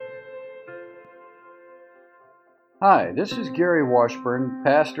Hi, this is Gary Washburn,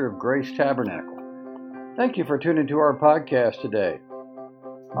 pastor of Grace Tabernacle. Thank you for tuning to our podcast today.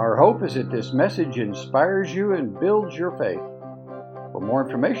 Our hope is that this message inspires you and builds your faith. For more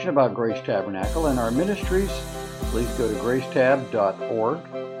information about Grace Tabernacle and our ministries, please go to gracetab.org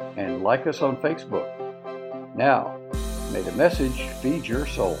and like us on Facebook. Now, may the message feed your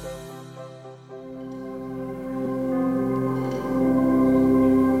soul.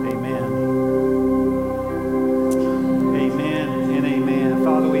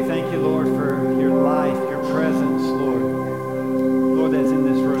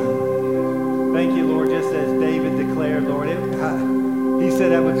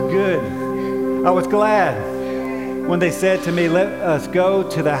 I was glad when they said to me, let us go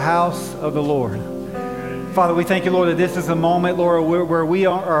to the house of the Lord. Father, we thank you, Lord, that this is a moment, Lord, where we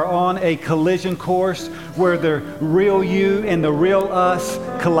are on a collision course where the real you and the real us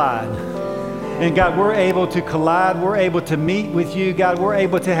collide. And God, we're able to collide. We're able to meet with you. God, we're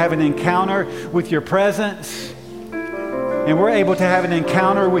able to have an encounter with your presence. And we're able to have an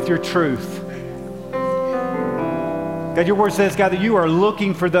encounter with your truth. God, your word says, God, that you are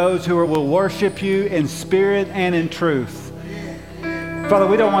looking for those who will worship you in spirit and in truth. Father,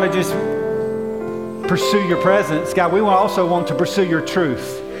 we don't want to just pursue your presence. God, we also want to pursue your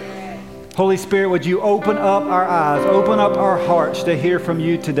truth. Holy Spirit, would you open up our eyes, open up our hearts to hear from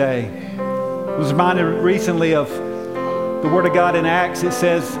you today. I was reminded recently of the word of God in Acts. It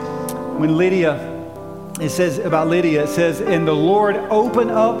says, when Lydia, it says about Lydia, it says, and the Lord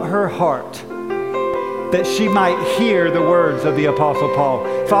opened up her heart that she might hear the words of the Apostle Paul.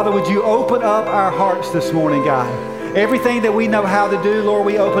 Father, would you open up our hearts this morning, God? Everything that we know how to do, Lord,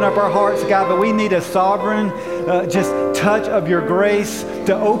 we open up our hearts, God, but we need a sovereign just touch of your grace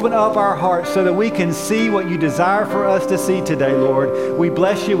to open up our hearts so that we can see what you desire for us to see today, Lord. We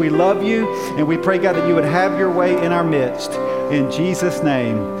bless you, we love you, and we pray, God, that you would have your way in our midst. In Jesus'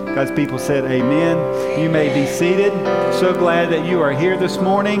 name, God's people said amen. You may be seated. So glad that you are here this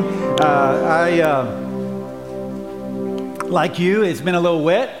morning. Like you, it's been a little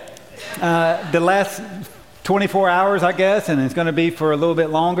wet the last 24 hours, I guess, and it's going to be for a little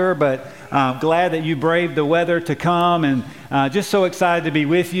bit longer, but I'm glad that you braved the weather to come, and just so excited to be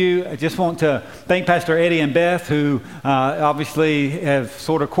with you. I just want to thank Pastor Eddie and Beth, who obviously have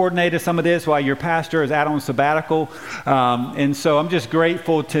sort of coordinated some of this while your pastor is out on sabbatical, and so I'm just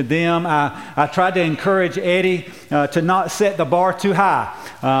grateful to them. I tried to encourage Eddie to not set the bar too high,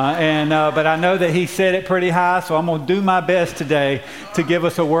 but I know that he set it pretty high, so I'm going to do my best today to give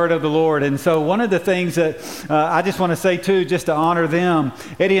us a word of the Lord. And so one of the things that I just want to say too, just to honor them,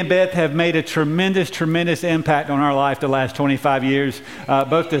 Eddie and Beth have made a tremendous impact on our life the last 25 years.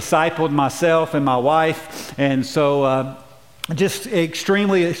 Both discipled myself and my wife, and so just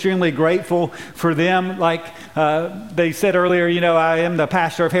extremely grateful for them. Like they said earlier, you know, I am the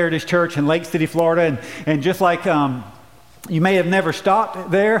pastor of Heritage Church in Lake City, Florida, and just like you may have never stopped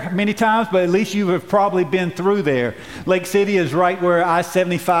there many times, but at least you have probably been through there. Lake City is right where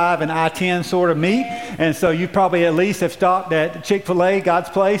I-75 and I-10 sort of meet, and so you probably at least have stopped at Chick-fil-A, God's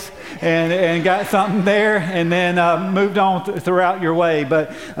Place, and got something there, and then moved on throughout your way.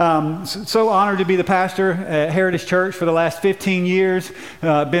 But so honored to be the pastor at Heritage Church for the last 15 years.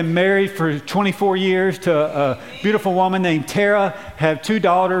 Been married for 24 years to a beautiful woman named Tara. Have two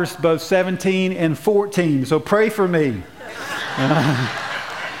daughters, both 17 and 14. So pray for me.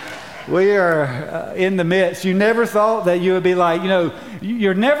 We are in the midst. You never thought that you would be like, you know,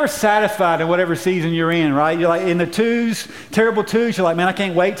 you're never satisfied in whatever season you're in, right? You're like in the twos, terrible twos. You're like, man, I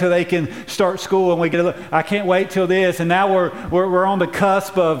can't wait till they can start school, and I can't wait till this. And now we're on the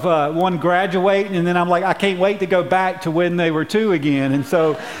cusp of one graduating, and then I'm like, I can't wait to go back to when they were two again. And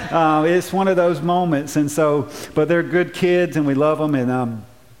so it's one of those moments. And so, but they're good kids, and we love them. And I'm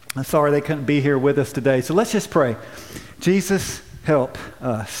sorry they couldn't be here with us today. So let's just pray. Jesus, help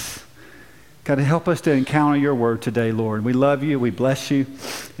us. God, help us to encounter your word today, Lord. We love you. We bless you.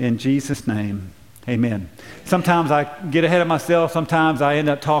 In Jesus' name, amen. Sometimes I get ahead of myself. Sometimes I end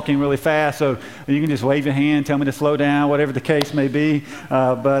up talking really fast. So you can just wave your hand, tell me to slow down, whatever the case may be.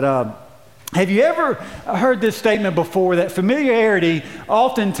 But have you ever heard this statement before, that familiarity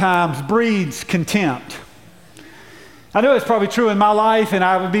oftentimes breeds contempt? I know it's probably true in my life, and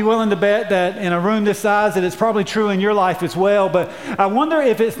I would be willing to bet that in a room this size that it's probably true in your life as well. But I wonder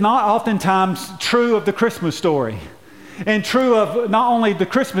if it's not oftentimes true of the Christmas story, and true of not only the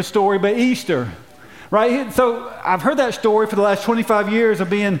Christmas story, but Easter. right? So I've heard that story for the last 25 years of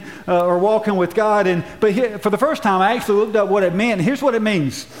being or walking with God. But for the first time, I actually looked up what it meant. And here's what it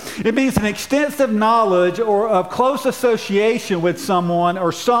means. It means an extensive knowledge or of close association with someone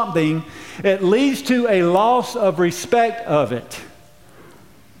or something. It leads to a loss of respect of it.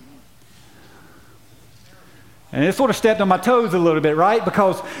 And it sort of stepped on my toes a little bit, right?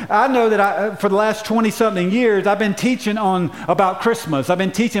 Because I know that for the last 20-something years, I've been teaching about Christmas. I've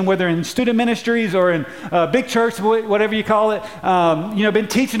been teaching, whether in student ministries or in big church, whatever you call it, been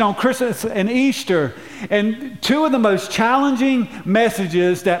teaching on Christmas and Easter. And two of the most challenging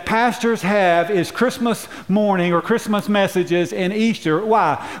messages that pastors have is Christmas morning or Christmas messages and Easter.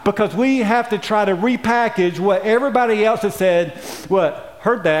 Why? Because we have to try to repackage what everybody else has said.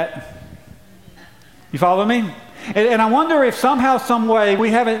 Heard that. You follow me? And I wonder if somehow, some way,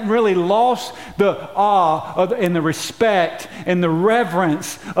 we haven't really lost the awe and the respect and the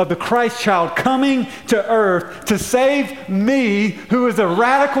reverence of the Christ child coming to earth to save me, who is a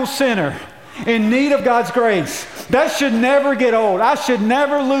radical sinner in need of God's grace. That should never get old. I should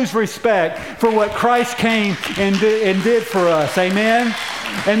never lose respect for what Christ came and did for us. Amen?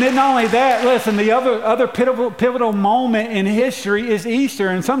 And then not only that, listen, the other pivotal moment in history is Easter.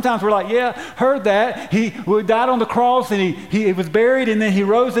 And sometimes we're like, yeah, heard that. He died on the cross and he was buried and then he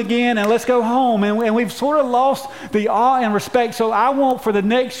rose again and let's go home. And we've sort of lost the awe and respect. So I want for the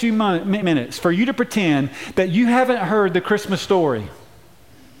next few minutes for you to pretend that you haven't heard the Christmas story.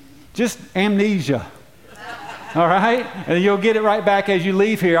 Just amnesia. All right? And you'll get it right back as you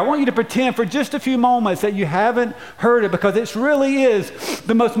leave here. I want you to pretend for just a few moments that you haven't heard it, because it really is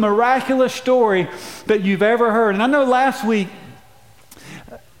the most miraculous story that you've ever heard. And I know last week,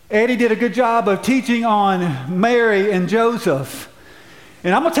 Eddie did a good job of teaching on Mary and Joseph.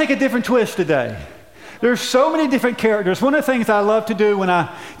 And I'm going to take a different twist today. There's so many different characters. One of the things I love to do when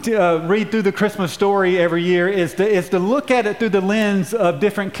I read through the Christmas story every year is to look at it through the lens of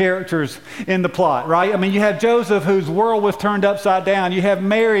different characters in the plot, right? I mean, you have Joseph, whose world was turned upside down. You have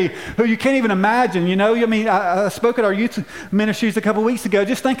Mary, who you can't even imagine, you know? I mean, I spoke at our youth ministries a couple weeks ago.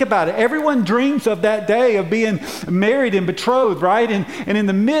 Just think about it. Everyone dreams of that day of being married and betrothed, right? And in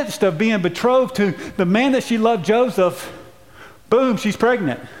the midst of being betrothed to the man that she loved, Joseph, boom, she's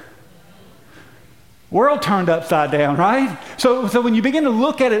pregnant. World turned upside down, right? So when you begin to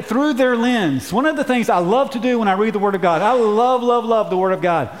look at it through their lens, one of the things I love to do when I read the Word of God, I love the Word of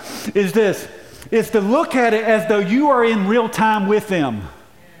God, is to look at it as though you are in real time with them.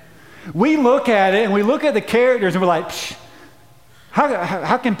 We look at it and we look at the characters and we're like,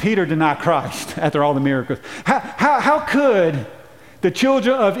 how can Peter deny Christ after all the miracles? How could the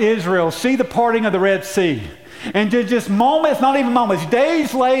children of Israel see the parting of the Red Sea? And just moments, not even moments,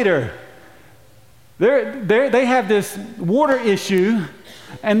 days later, they have this water issue,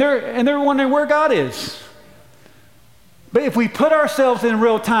 and they're wondering where God is. But if we put ourselves in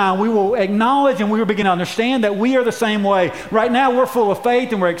real time, we will acknowledge and we will begin to understand that we are the same way. Right now, we're full of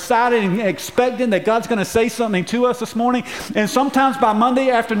faith and we're excited and expecting that God's going to say something to us this morning. And sometimes by Monday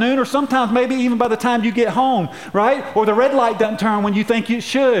afternoon, or sometimes maybe even by the time you get home, right? Or the red light doesn't turn when you think it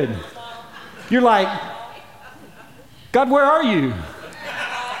should. You're like, God, where are you?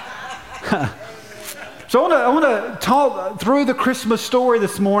 So I want to talk through the Christmas story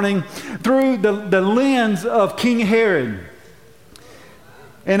this morning through the lens of King Herod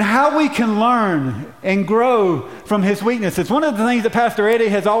and how we can learn and grow from his weaknesses. One of the things that Pastor Eddie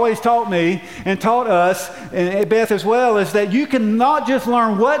has always taught me and taught us, and Beth as well, is that you can not just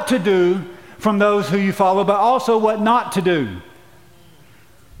learn what to do from those who you follow, but also what not to do.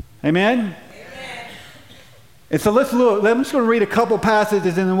 Amen? And so let's look. I'm just going to read a couple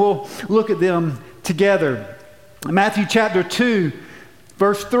passages and then we'll look at them together. Matthew chapter 2,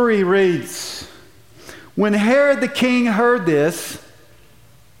 verse 3 reads, when Herod the king heard this,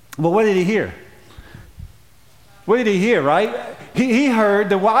 well, what did he hear? What did he hear, right? He heard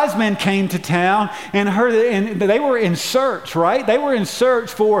the wise men came to town and heard it, and they were in search, right? They were in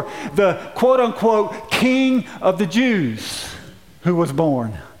search for the quote-unquote king of the Jews who was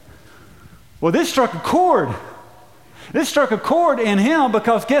born. Well, this struck a chord. This struck a chord in him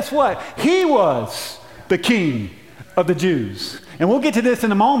because guess what? He was the king of the Jews. And we'll get to this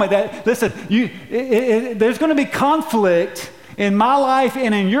in a moment. That listen, there's going to be conflict in my life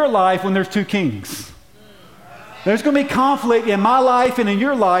and in your life when there's two kings. There's going to be conflict in my life and in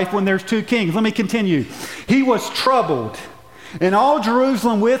your life when there's two kings. Let me continue. He was troubled, and all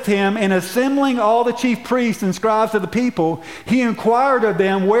Jerusalem with him, and assembling all the chief priests and scribes of the people, he inquired of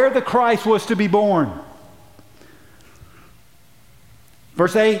them where the Christ was to be born.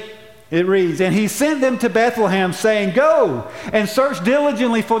 Verse 8, It reads, and he sent them to Bethlehem, saying, go and search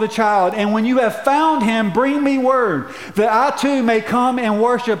diligently for the child, and when you have found him, bring me word, that I too may come and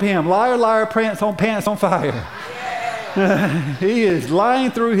worship him. Liar, liar, pants on fire. He is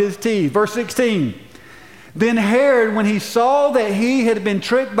lying through his teeth. Verse 16, then Herod, when he saw that he had been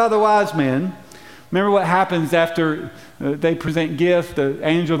tricked by the wise men, remember what happens after they present gifts. The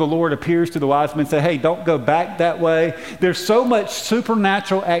angel of the Lord appears to the wise men and says, hey, don't go back that way. There's so much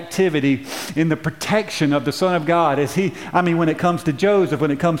supernatural activity in the protection of the Son of God when it comes to Joseph,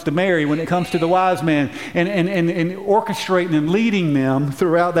 when it comes to Mary, when it comes to the wise men, and orchestrating and leading them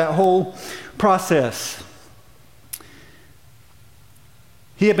throughout that whole process.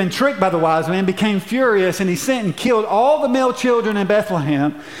 He had been tricked by the wise men, became furious, and he sent and killed all the male children in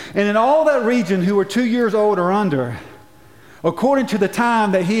Bethlehem and in all that region who were 2 years old or under, according to the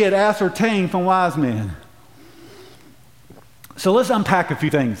time that he had ascertained from wise men. So let's unpack a few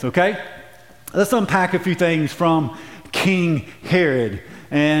things, okay? Let's unpack a few things from King Herod.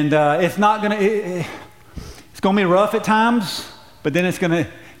 And it's going to be rough at times, but then it's going to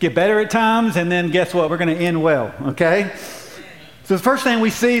get better at times, and then guess what? We're going to end well, okay? So the first thing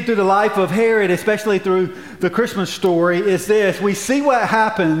we see through the life of Herod, especially through the Christmas story, is this. We see what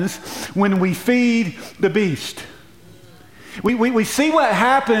happens when we feed the beast. We see what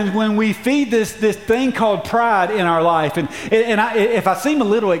happens when we feed this thing called pride in our life. And if I seem a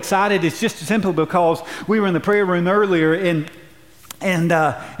little excited, it's just simply because we were in the prayer room earlier and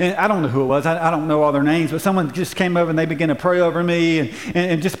I don't know who it was. I don't know all their names, but someone just came over and they began to pray over me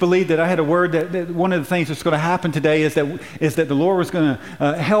and just believed that I had a word that one of the things that's going to happen today is that the Lord was going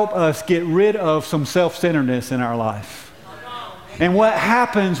to help us get rid of some self-centeredness in our life. And what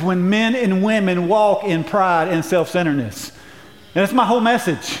happens when men and women walk in pride and self-centeredness. And that's my whole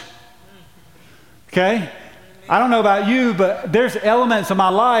message. Okay? I don't know about you, but there's elements of my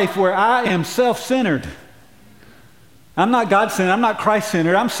life where I am self-centered. I'm not God-centered. I'm not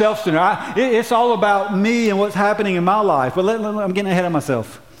Christ-centered. I'm self-centered. It's all about me and what's happening in my life. But I'm getting ahead of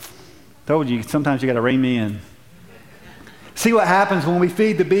myself. Told you, sometimes you got to rein me in. See what happens when we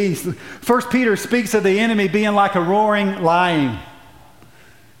feed the beast. 1 Peter speaks of the enemy being like a roaring lion.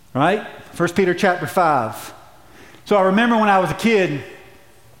 Right? 1 Peter chapter 5. So I remember when I was a kid,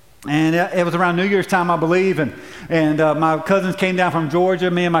 and it was around New Year's time, I believe, and my cousins came down from Georgia.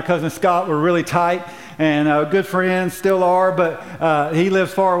 Me and my cousin Scott were really tight, and good friends, still are, but he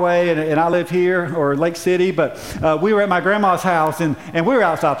lives far away, and I live here, or Lake City, but we were at my grandma's house, and we were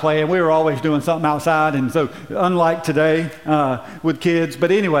outside playing. We were always doing something outside, and so unlike today with kids,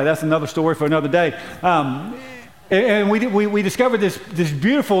 but anyway, that's another story for another day. And we discovered this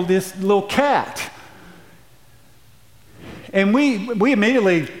beautiful, this little cat. And we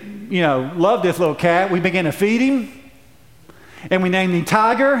immediately, loved this little cat. We began to feed him, and we named him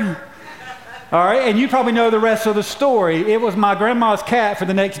Tiger. All right, and you probably know the rest of the story. It was my grandma's cat for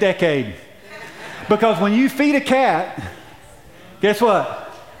the next decade. Because when you feed a cat, guess what?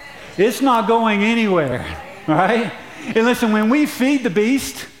 It's not going anywhere, all right? And listen, when we feed the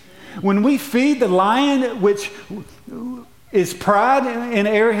beast, when we feed the lion, which is pride in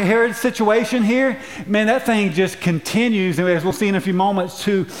Herod's situation here, man, that thing just continues, and as we'll see in a few moments,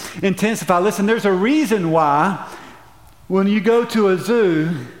 to intensify. Listen, there's a reason why when you go to a zoo,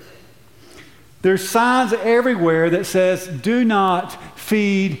 there's signs everywhere that says, do not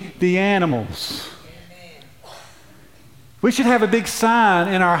feed the animals. We should have a big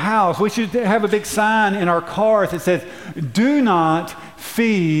sign in our house. We should have a big sign in our cars that says, do not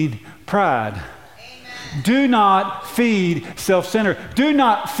feed pride. Do not feed self-centered. Do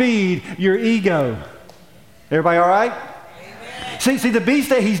not feed your ego. Everybody all right? See, the beast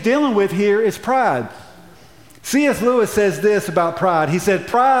that he's dealing with here is pride. C.S. Lewis says this about pride. He said,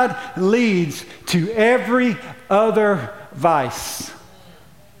 pride leads to every other vice.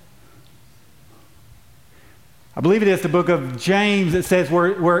 I believe it is the book of James that says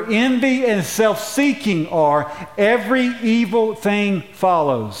where envy and self-seeking are, every evil thing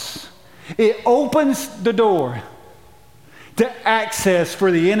follows. It opens the door to access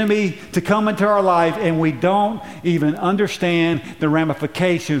for the enemy to come into our life, and we don't even understand the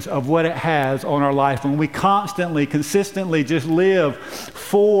ramifications of what it has on our life when we constantly, consistently just live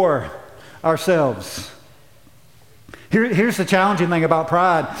for ourselves. Here's the challenging thing about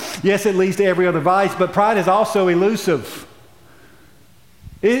pride. Yes, it leads to every other vice, but pride is also elusive.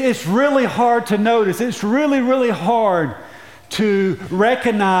 It's really hard to notice. It's really, really hard to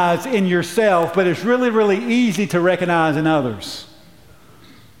recognize in yourself, but it's really, really easy to recognize in others.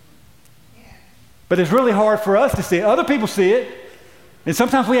 But it's really hard for us to see it. Other people see it. And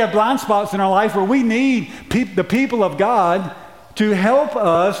sometimes we have blind spots in our life where we need the people of God to help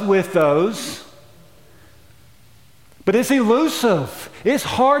us with those, but it's elusive. It's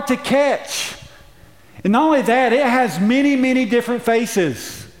hard to catch. And not only that, it has many, many different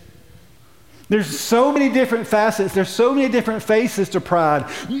faces. There's so many different facets. There's so many different faces to pride.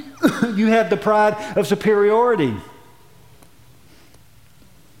 You have the pride of superiority.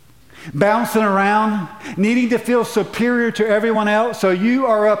 Bouncing around, needing to feel superior to everyone else. So you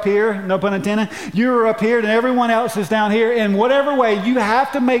are up here, no pun intended, you are up here and everyone else is down here. In whatever way, you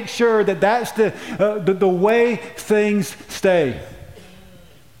have to make sure that that's the way things stay.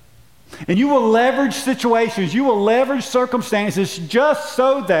 And you will leverage situations, you will leverage circumstances just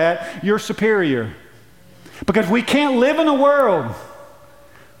so that you're superior. Because we can't live in a world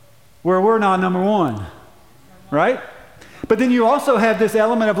where we're not number one, right? But then you also have this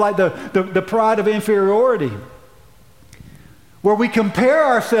element of like the pride of inferiority, where we compare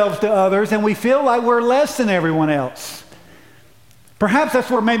ourselves to others and we feel like we're less than everyone else. Perhaps that's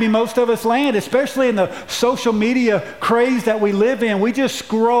where maybe most of us land, especially in the social media craze that we live in. We just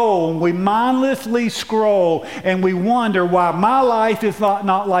scroll, we mindlessly scroll, and we wonder why my life is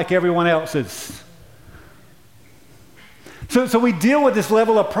not like everyone else's. So we deal with this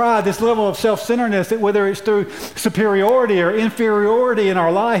level of pride, this level of self-centeredness, whether it's through superiority or inferiority in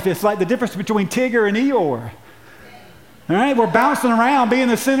our life. It's like the difference between Tigger and Eeyore. All right, we're bouncing around, being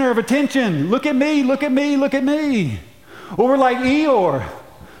the center of attention. Look at me, look at me, look at me. Or we're like Eeyore.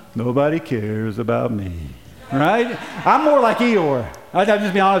 Nobody cares about me. Right? I'm more like Eeyore. I'll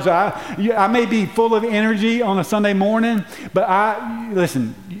just be honest. I may be full of energy on a Sunday morning, but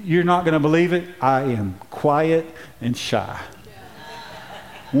listen, you're not going to believe it. I am quiet and shy.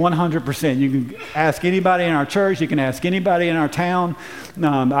 100%. You can ask anybody in our church. You can ask anybody in our town.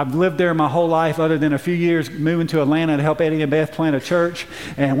 I've lived there my whole life other than a few years moving to Atlanta to help Eddie and Beth plant a church,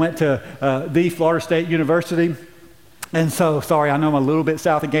 and went to the Florida State University. And so, sorry, I know I'm a little bit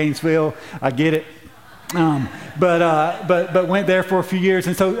south of Gainesville. I get it. But went there for a few years,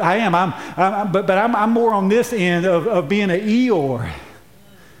 and so I am. I'm more on this end of being an Eeyore.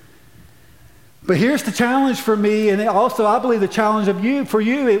 But here's the challenge for me, and also I believe the challenge for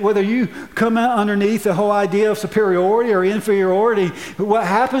you, whether you come out underneath the whole idea of superiority or inferiority. What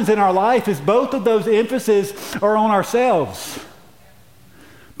happens in our life is both of those emphases are on ourselves.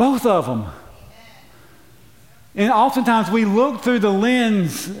 Both of them. And oftentimes we look through the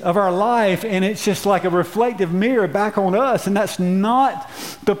lens of our life and it's just like a reflective mirror back on us. And that's not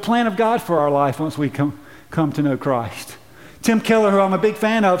the plan of God for our life once we come to know Christ. Tim Keller, who I'm a big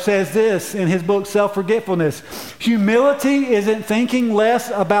fan of, says this in his book, Self-Forgetfulness. Humility isn't thinking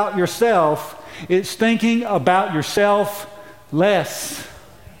less about yourself. It's thinking about yourself less.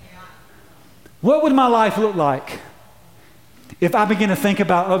 What would my life look like if I begin to think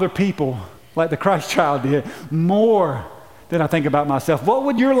about other people like the Christ child did, more than I think about myself? What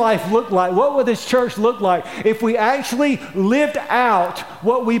would your life look like? What would this church look like if we actually lived out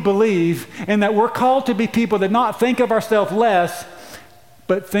what we believe, and that we're called to be people that not think of ourselves less,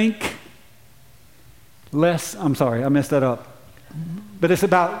 but think less. I'm sorry, I messed that up. But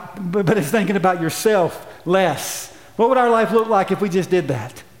it's thinking about yourself less. What would our life look like if we just did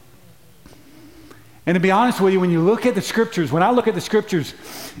that? And to be honest with you, when you look at the scriptures, when I look at the scriptures,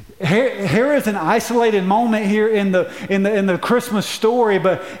 here is an isolated moment here in the Christmas story,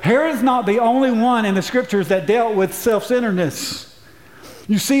 but Herod is not the only one in the scriptures that dealt with self-centeredness.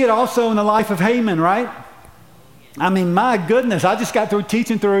 You see it also in the life of Haman, right? I mean, my goodness, I just got through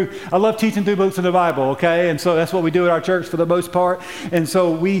I love teaching through books of the Bible, okay? And so that's what we do at our church for the most part. And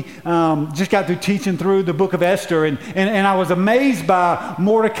so we just got through teaching through the book of Esther. And I was amazed by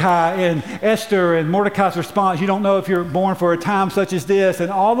Mordecai and Esther and Mordecai's response. You don't know if you're born for a time such as this. And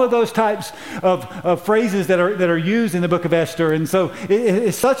all of those types of phrases that are used in the book of Esther. And so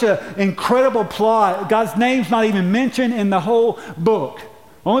it's such an incredible plot. God's name's not even mentioned in the whole book.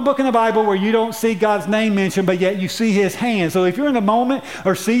 Only book in the Bible where you don't see God's name mentioned, but yet you see his hand. So if you're in a moment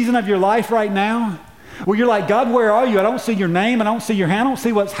or season of your life right now where you're like, God, where are you? I don't see your name. I don't see your hand. I don't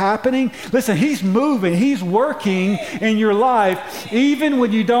see what's happening. Listen, he's moving. He's working in your life, even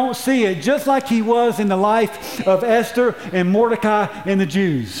when you don't see it, just like he was in the life of Esther and Mordecai and the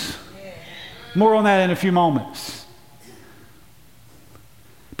Jews. More on that in a few moments.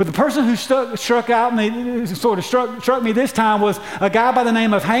 But the person who struck me this time was a guy by the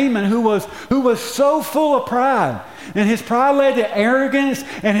name of Haman who was so full of pride. And his pride led to arrogance,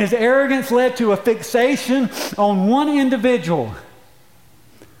 and his arrogance led to a fixation on one individual.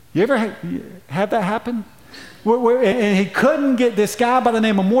 You ever have that happen? And he couldn't get this guy by the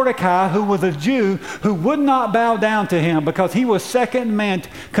name of Mordecai, who was a Jew, who would not bow down to him because he was second in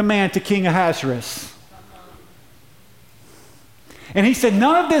command to King Ahasuerus. And he said,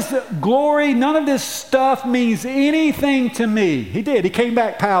 none of this glory, none of this stuff means anything to me. He did. He came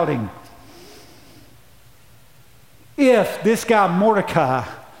back pouting. If this guy Mordecai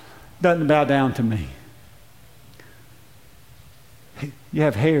doesn't bow down to me. You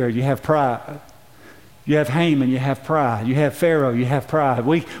have Herod, you have pride. You have Haman, you have pride. You have Pharaoh, you have pride.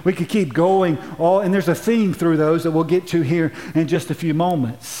 We could keep going, and there's a theme through those that we'll get to here in just a few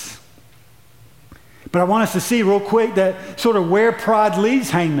moments. But I want us to see real quick that sort of where pride leads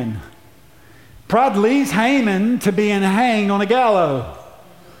Haman. Pride leads Haman to being hanged on a gallows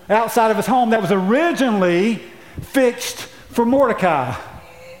outside of his home that was originally fixed for Mordecai.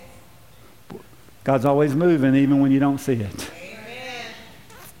 God's always moving even when you don't see it.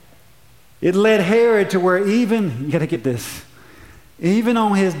 It led Herod to where even, you got to get this, even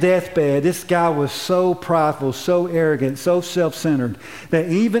on his deathbed, this guy was so prideful, so arrogant, so self-centered, that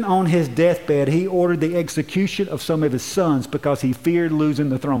even on his deathbed, he ordered the execution of some of his sons because he feared losing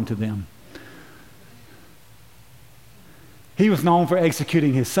the throne to them. He was known for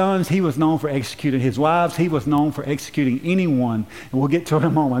executing his sons. He was known for executing his wives. He was known for executing anyone, and we'll get to it in a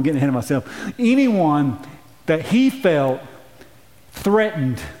moment. I'm getting ahead of myself. Anyone that he felt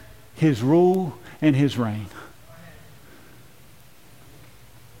threatened his rule and his reign.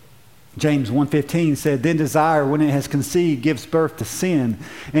 James 1:15 said, then desire, when it has conceived, gives birth to sin,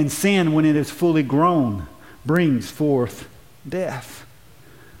 and sin, when it is fully grown, brings forth death.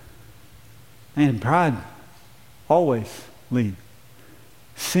 And pride always leads.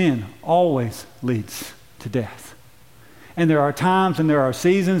 Sin always leads to death. And there are times and there are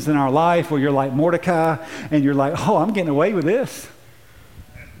seasons in our life where you're like Mordecai, and you're like, oh, I'm getting away with this.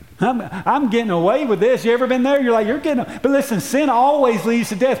 I'm getting away with this. You ever been there? You're like, you're getting... But listen, sin always leads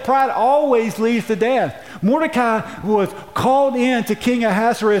to death. Pride always leads to death. Mordecai was called in to King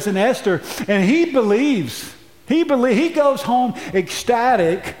Ahasuerus and Esther, and he goes home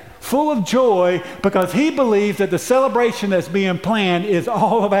ecstatic, full of joy, because he believes that the celebration that's being planned is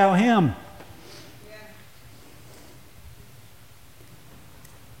all about him. Yeah.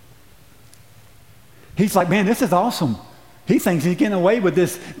 He's like, man, this is awesome. He thinks he's getting away with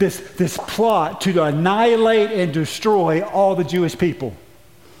this plot to annihilate and destroy all the Jewish people.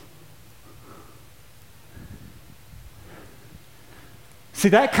 See,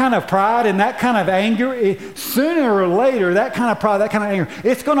 that kind of pride and that kind of anger, sooner or later, that kind of pride, that kind of anger,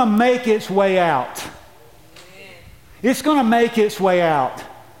 it's going to make its way out. It's going to make its way out.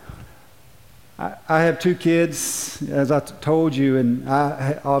 I have 2 kids, as I told you, and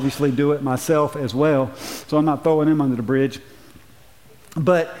I obviously do it myself as well, so I'm not throwing them under the bridge.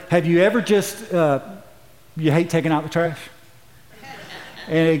 But have you ever just, you hate taking out the trash?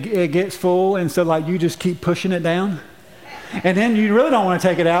 And it gets full, and so like you just keep pushing it down? And then you really don't want to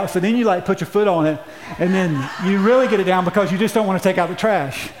take it out, so then you like put your foot on it, and then you really get it down because you just don't want to take out the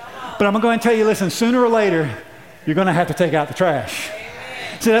trash. But I'm going to tell you, listen, sooner or later, you're going to have to take out the trash.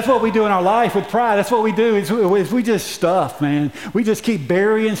 See, that's what we do in our life with pride. That's what we do is we just stuff, man. We just keep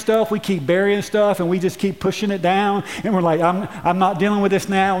burying stuff. We keep burying stuff, and we just keep pushing it down. And we're like, I'm not dealing with this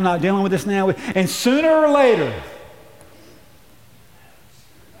now. I'm not dealing with this now. And sooner or later,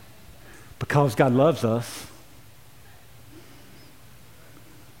 because God loves us,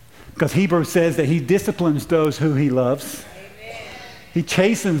 because Hebrews says that he disciplines those who he loves. Amen. He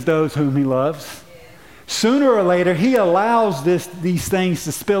chastens those whom he loves. Sooner or later, he allows these things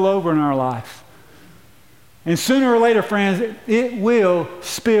to spill over in our life. And sooner or later, friends, it will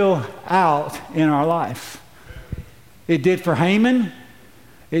spill out in our life. It did for Haman,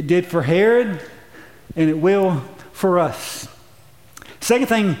 it did for Herod, and it will for us. Second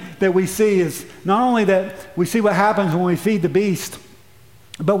thing that we see is not only that we see what happens when we feed the beast,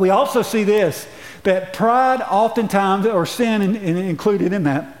 but we also see this, that pride oftentimes, or sin included in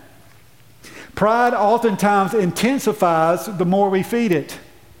that, pride oftentimes intensifies the more we feed it.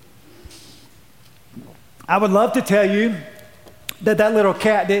 I would love to tell you that little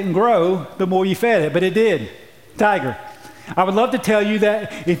cat didn't grow the more you fed it, but it did. Tiger. I would love to tell you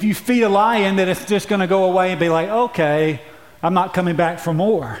that if you feed a lion that it's just going to go away and be like, okay, I'm not coming back for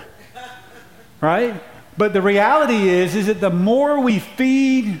more. Right? But the reality is that the more we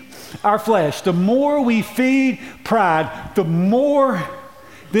feed our flesh, the more we feed pride, the more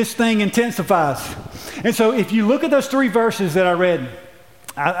this thing intensifies. And so if you look at those 3 verses that I read,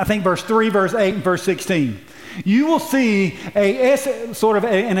 I think verse 3, verse 8, and verse 16, you will see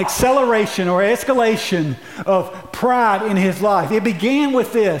an acceleration or escalation of pride in his life. It began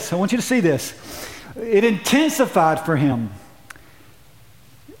with this. I want you to see this. It intensified for him.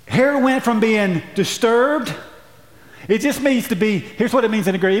 Herod went from being disturbed. It just means to be, here's what it means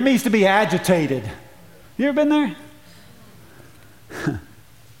in the Greek. It means to be agitated. You ever been there?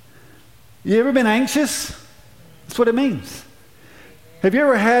 You ever been anxious? That's what it means. Have you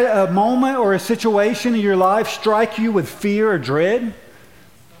ever had a moment or a situation in your life strike you with fear or dread?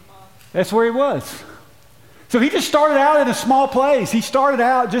 That's where he was. So he just started out in a small place. He started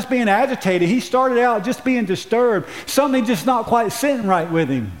out just being agitated. He started out just being disturbed. Something just not quite sitting right with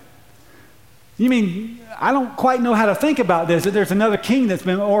him. You mean, I don't quite know how to think about this, that there's another king that's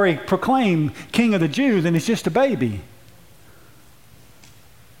been already proclaimed king of the Jews, and it's just a baby.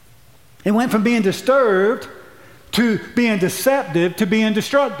 It went from being disturbed to being deceptive to being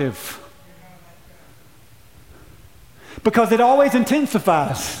destructive. Because it always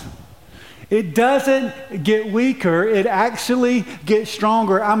intensifies. It doesn't get weaker, it actually gets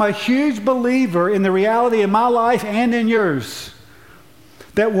stronger. I'm a huge believer in the reality in my life and in yours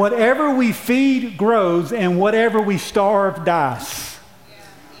that whatever we feed grows and whatever we starve dies.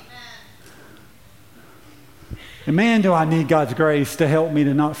 And man, do I need God's grace to help me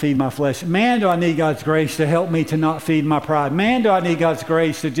to not feed my flesh. Man, do I need God's grace to help me to not feed my pride. Man, do I need God's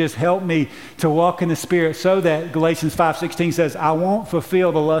grace to just help me to walk in the Spirit so that Galatians 5:16 says, I won't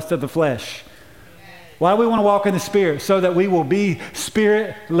fulfill the lust of the flesh. Why do we want to walk in the Spirit? So that we will be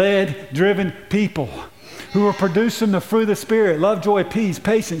Spirit-led, driven people who are producing the fruit of the Spirit: love, joy, peace,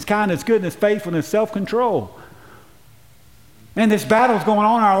 patience, kindness, goodness, faithfulness, self-control. And this battle is going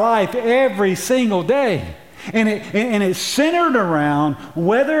on in our life every single day. And it's centered around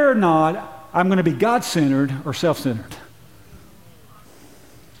whether or not I'm going to be God-centered or self-centered.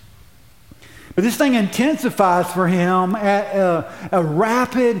 But this thing intensifies for him at a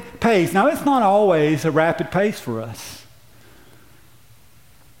rapid pace. Now, it's not always a rapid pace for us.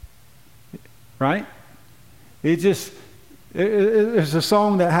 Right? There's a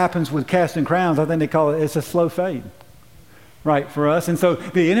song that happens with Casting Crowns. I think they call it, it's a slow fade. Right, for us. And so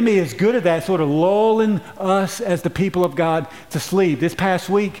the enemy is good at that, sort of lulling us as the people of God to sleep. This past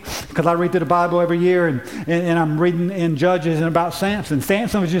week, because I read through the Bible every year, and I'm reading in Judges and about Samson.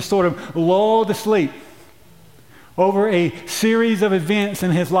 Samson was just sort of lulled to sleep over a series of events in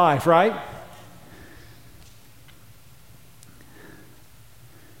his life, right?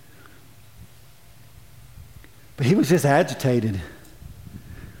 But he was just agitated.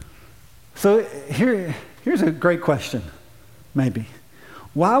 So here's a great question. Maybe.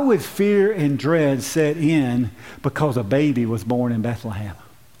 Why would fear and dread set in because a baby was born in Bethlehem?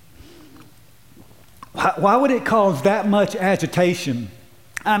 Why would it cause that much agitation?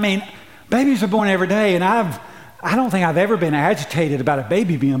 I mean, babies are born every day, and I don't think I've ever been agitated about a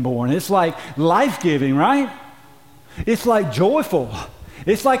baby being born. It's like life-giving, right? It's like joyful.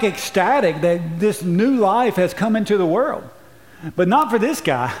 It's like ecstatic that this new life has come into the world. But not for this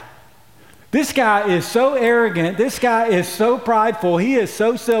guy. This guy is so arrogant, this guy is so prideful, he is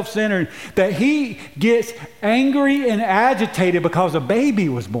so self-centered that he gets angry and agitated because a baby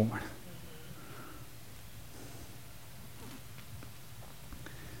was born.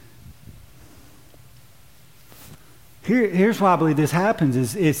 Here's why I believe this happens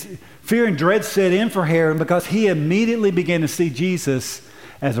is fear and dread set in for Herod because he immediately began to see Jesus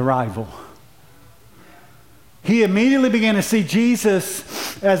as a rival. He immediately began to see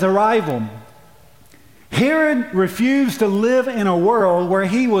Jesus as a rival. Herod refused to live in a world where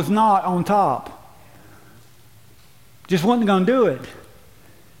he was not on top. Just wasn't going to do it.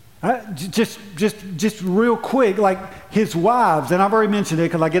 Just real quick, like his wives, and I've already mentioned it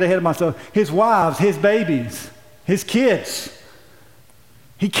because I get ahead of myself. His wives, his babies, his kids,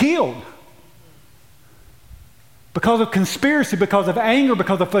 he killed. Because of conspiracy, because of anger,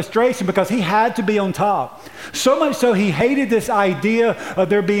 because of frustration, because he had to be on top. So much so he hated this idea of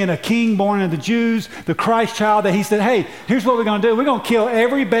there being a king born of the Jews, the Christ child, that he said, hey, here's what we're going to do. We're going to kill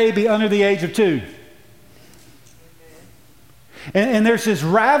every baby under the age of 2. And there's this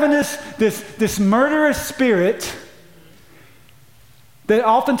ravenous, this murderous spirit that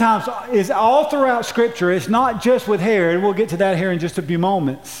oftentimes is all throughout Scripture. It's not just with Herod. We'll get to that here in just a few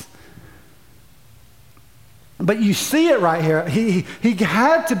moments. But you see it right here. He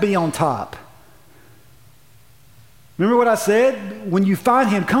had to be on top. Remember what I said? When you find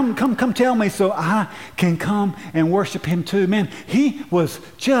him, come tell me so I can come and worship him too. Man, he was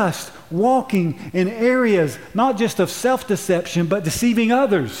just walking in areas not just of self-deception, but deceiving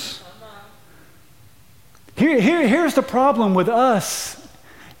others. Here's the problem with us.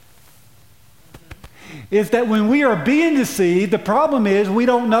 Is that when we are being deceived, the problem is we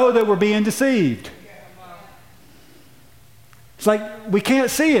don't know that we're being deceived. It's like we can't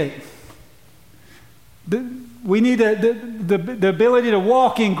see it. We need the ability to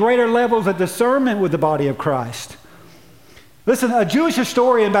walk in greater levels of discernment with the body of Christ. Listen, a Jewish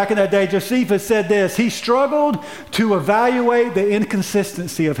historian back in that day, Josephus, said this. He struggled to evaluate the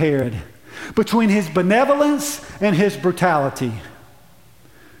inconsistency of Herod. between his benevolence and his brutality.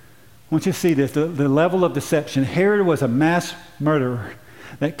 I want you to see this, the level of deception. Herod was a mass murderer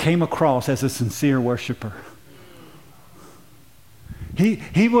that came across as a sincere worshiper.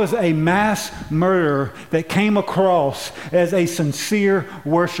 He was a mass murderer that came across as a sincere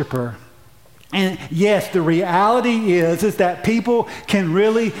worshiper. And yes, the reality is that people can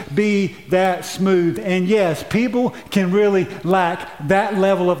really be that smooth. And yes, people can really lack that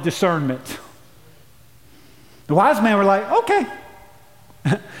level of discernment. The wise men were like, okay.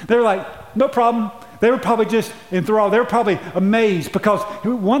 They were like, no problem. They were probably just enthralled. They were probably amazed because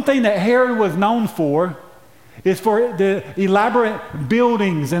one thing that Herod was known for is for the elaborate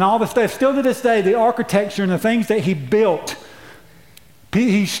buildings and all the stuff. Still to this day, the architecture and the things that he built,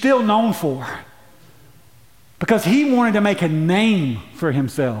 he's still known for. Because he wanted to make a name for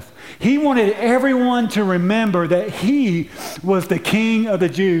himself. He wanted everyone to remember that he was the king of the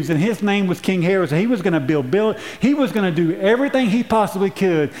Jews, and his name was King Herod. So he was going to build, he was going to do everything he possibly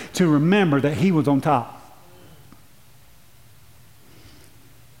could to remember that he was on top.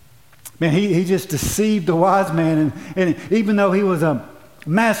 Man, he just deceived the wise man, and even though he was a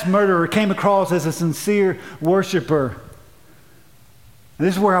mass murderer, came across as a sincere worshiper. And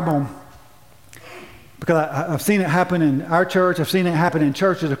this is where I'm on. Because I've seen it happen in our church. I've seen it happen in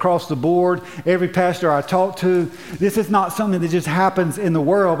churches across the board. Every pastor I talk to, this is not something that just happens in the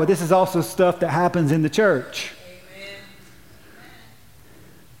world, but this is also stuff that happens in the church.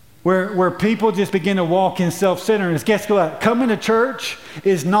 Where people just begin to walk in self-centeredness. Guess what? Coming to church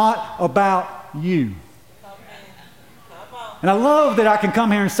is not about you. And I love that I can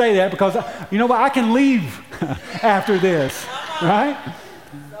come here and say that because, you know what? I can leave after this, right?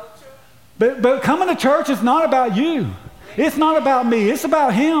 But coming to church is not about you. It's not about me. It's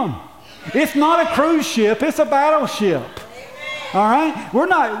about him. It's not a cruise ship. It's a battleship. All right? We're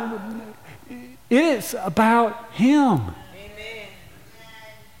not. It's about him.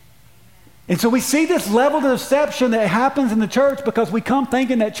 And so we see this level of deception that happens in the church because we come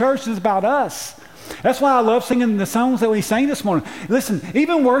thinking that church is about us. That's why I love singing the songs that we sang this morning. Listen,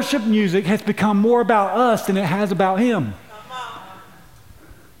 even worship music has become more about us than it has about him.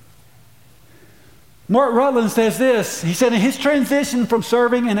 Mark Rutland says this. He said in his transition from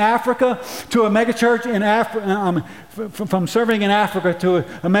serving in Africa to a megachurch in Africa, from serving in Africa to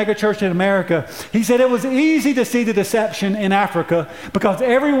a megachurch in America, he said it was easy to see the deception in Africa because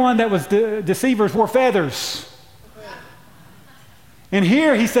everyone that was deceivers wore feathers. And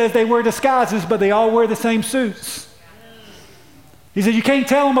here he says they wear disguises, but they all wear the same suits. He said you can't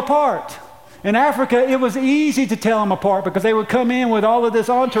tell them apart. In Africa, it was easy to tell them apart because they would come in with all of this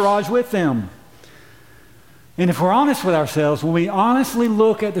entourage with them. And if we're honest with ourselves, when we honestly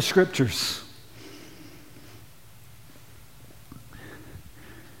look at the scriptures,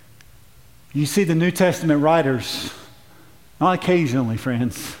 you see the New Testament writers, not occasionally,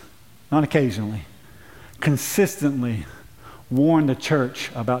 friends, not occasionally, consistently warn the church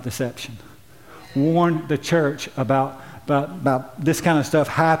about deception. Warn the church about this kind of stuff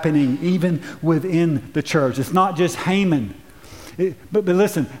happening even within the church. It's not just Haman. But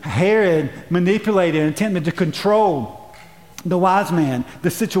listen, Herod manipulated and attempted to control the wise man, the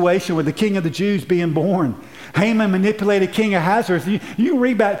situation with the king of the Jews being born. Haman manipulated King Ahasuerus. You can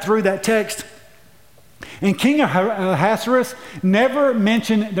read back through that text. And King Ahasuerus never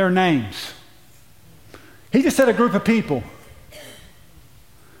mentioned their names. He just said a group of people.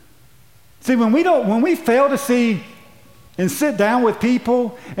 See, when we fail to see and sit down with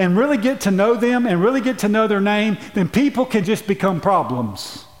people and really get to know them and really get to know their name, then people can just become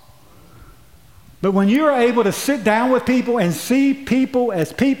problems. But when you are able to sit down with people and see people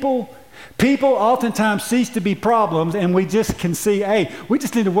as people, people oftentimes cease to be problems, and we just can see, hey, we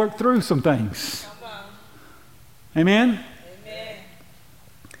just need to work through some things. Amen? Amen.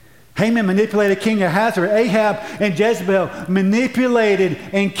 Haman manipulated King Ahasuerus. Ahab and Jezebel manipulated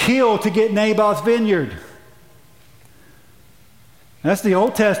and killed to get Naboth's vineyard. That's the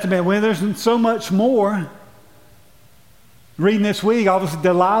Old Testament. When there's so much more. Reading this week, obviously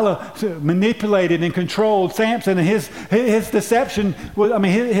Delilah manipulated and controlled Samson, and his deception was,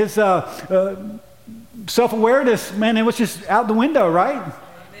 his self-awareness, man, it was just out the window, right?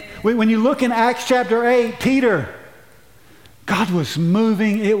 When you look in Acts chapter 8, Peter, God was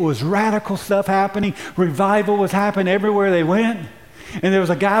moving. It was radical stuff happening. Revival was happening everywhere they went. And there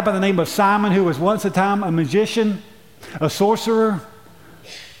was a guy by the name of Simon who was once a time a magician, a sorcerer,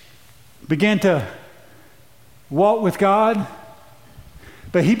 began to walk with God.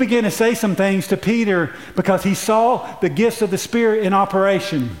 But he began to say some things to Peter because he saw the gifts of the Spirit in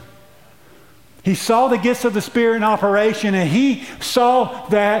operation. He saw the gifts of the Spirit in operation, and he saw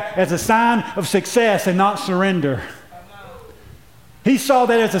that as a sign of success and not surrender. He saw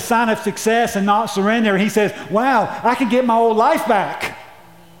that as a sign of success and not surrender. He says, wow, I can get my old life back.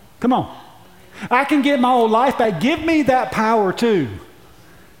 Come on. I can get my old life back. Give me that power too.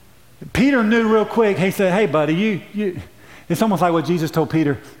 Peter knew real quick. He said, hey, buddy, it's almost like what Jesus told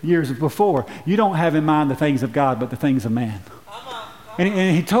Peter years before. You don't have in mind the things of God, but the things of man.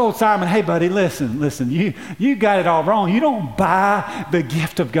 And he told Simon, hey, buddy, listen, you got it all wrong. You don't buy the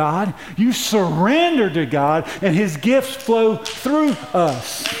gift of God. You surrender to God, and his gifts flow through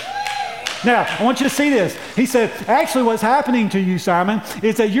us. Now, I want you to see this. He said, actually, what's happening to you, Simon,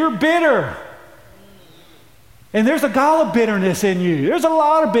 is that you're bitter. And there's a gall of bitterness in you. There's a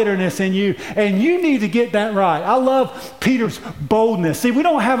lot of bitterness in you, and you need to get that right. I love Peter's boldness. See, we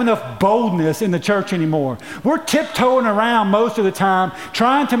don't have enough boldness in the church anymore. We're tiptoeing around most of the time,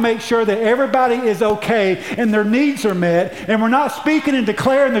 trying to make sure that everybody is okay and their needs are met, and we're not speaking and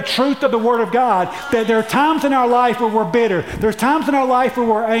declaring the truth of the Word of God, that there are times in our life where we're bitter. There's times in our life where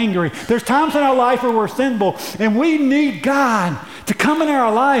we're angry. There's times in our life where we're sinful, and we need God to come in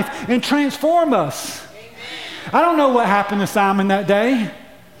our life and transform us. I don't know what happened to Simon that day.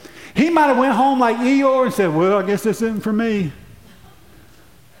 He might have went home like Eeyore and said, well, I guess this isn't for me.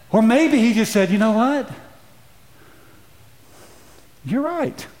 Or maybe he just said, you know what? You're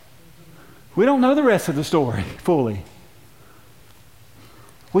right. We don't know the rest of the story fully.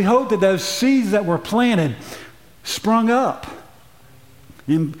 We hope that those seeds that were planted sprung up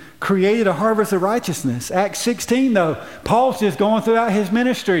and created a harvest of righteousness. Acts 16, though, Paul's just going throughout his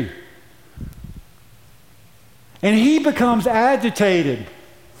ministry. And he becomes agitated.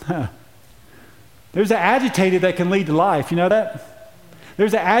 There's an agitated that can lead to life. You know that?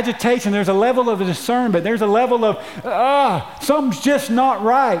 There's an agitation. There's a level of discernment. There's a level of, something's just not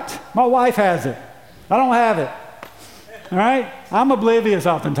right. My wife has it. I don't have it. All right? I'm oblivious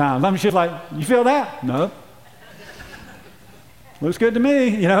oftentimes. I'm just like, you feel that? No. Looks good to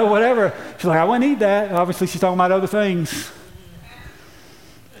me. Whatever. She's like, I wouldn't eat that. Obviously, she's talking about other things.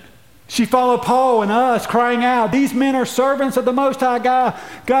 She followed Paul and us, crying out, these men are servants of the Most High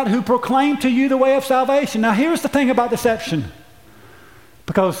God who proclaim to you the way of salvation. Now, here's the thing about deception.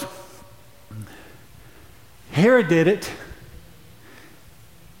 Because Herod did it.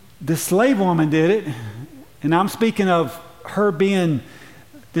 The slave woman did it. And I'm speaking of her being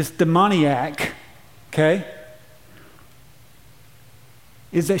this demoniac, okay?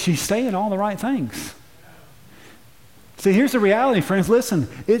 Is that she's saying all the right things. See, here's the reality, friends. Listen,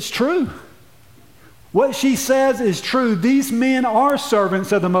 it's true. What she says is true. These men are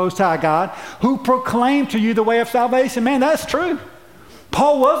servants of the Most High God who proclaim to you the way of salvation. Man, that's true.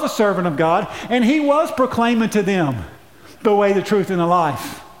 Paul was a servant of God, and he was proclaiming to them the way, the truth, and the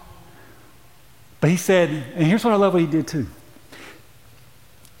life. But he said, and here's what I love what he did too.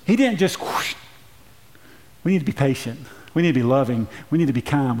 He didn't just whoosh. We need to be patient. We need to be loving. We need to be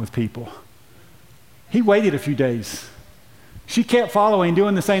kind with people. He waited a few days. She kept following,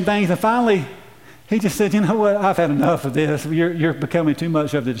 doing the same things, and finally, he just said, you know what, I've had enough of this. You're becoming too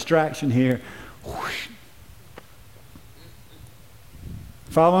much of the distraction here. Whoosh.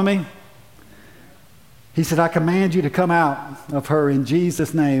 Follow me? He said, I command you to come out of her in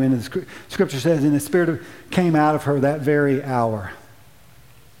Jesus' name. And the scripture says, and the Spirit came out of her that very hour.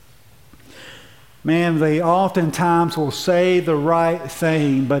 Man, they oftentimes will say the right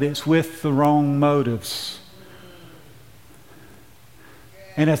thing, but it's with the wrong motives.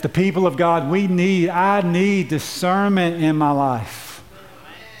 And as the people of God, I need discernment in my life.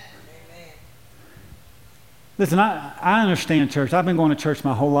 Listen, I understand church. I've been going to church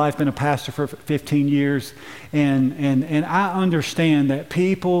my whole life, been a pastor for 15 years, and I understand that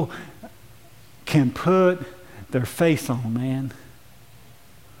people can put their face on, man.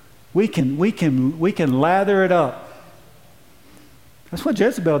 We can lather it up. That's what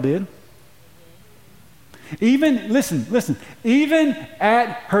Jezebel did. Even at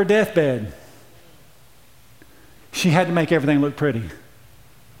her deathbed, she had to make everything look pretty.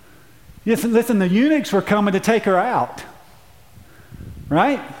 Yes, listen, the eunuchs were coming to take her out.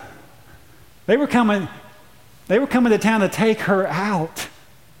 Right? They were coming to town to take her out.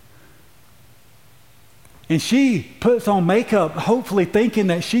 And she puts on makeup, hopefully thinking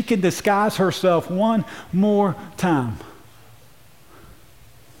that she can disguise herself one more time.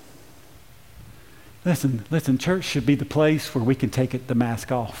 Listen, church should be the place where we can take the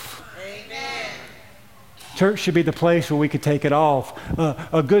mask off. Amen. Church should be the place where we can take it off.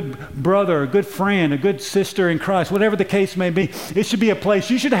 A good brother, a good friend, a good sister in Christ, whatever the case may be, it should be a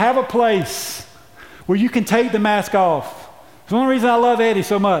place. You should have a place where you can take the mask off. It's one reason I love Eddie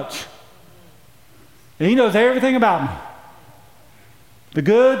so much. And he knows everything about me. The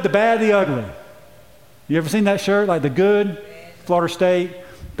good, the bad, the ugly. You ever seen that shirt? Like the good, Florida State,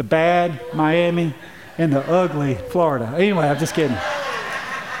 the bad, Miami, and the ugly, Florida. Anyway, I'm just kidding.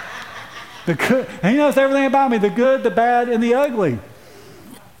 The good, and he knows everything about me, the good, the bad, and the ugly.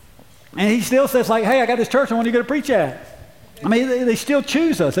 And he still says, like, hey, I got this church, I want you to go to preach at. I mean, they still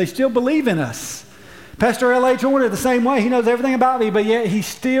choose us. They still believe in us. Pastor L.H. Horner, the same way. He knows everything about me, but yet he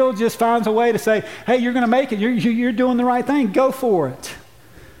still just finds a way to say, hey, you're going to make it. You're doing the right thing. Go for it.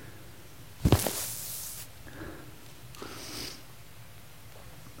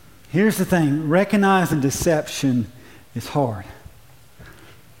 Here's the thing. Recognizing deception is hard.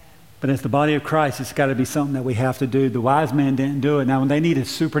 But as the body of Christ, it's got to be something that we have to do. The wise man didn't do it. Now, when they need a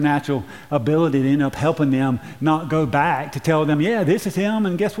supernatural ability to end up helping them not go back to tell them, yeah, this is him,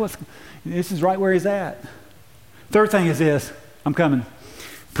 and guess what? This is right where he's at. Third thing is this. I'm coming.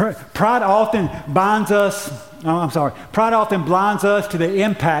 Pride often blinds us to the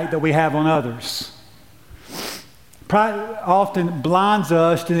impact that we have on others. Pride often blinds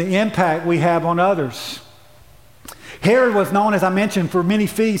us to the impact we have on others. Herod was known, as I mentioned, for many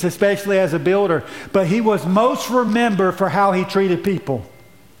feats, especially as a builder, but he was most remembered for how he treated people.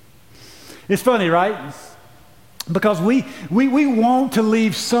 It's funny, right? Because we want to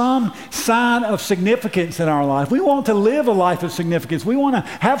leave some sign of significance in our life. We want to live a life of significance. We want to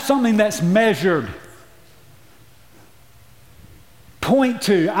have something that's measured. Point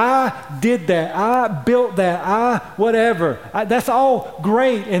to, I did that, I built that, whatever. That's all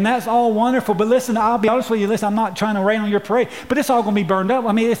great and that's all wonderful. But listen, I'll be honest with you, listen, I'm not trying to rain on your parade, but it's all going to be burned up.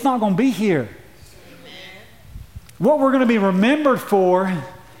 I mean, it's not going to be here. Amen. What we're going to be remembered for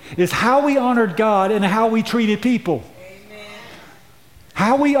is how we honored God and how we treated people. Amen.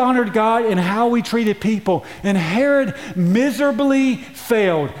 How we honored God and how we treated people. And Herod miserably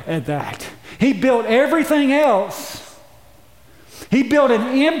failed at that. He built everything else. He built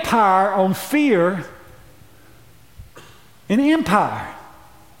an empire on fear, an empire.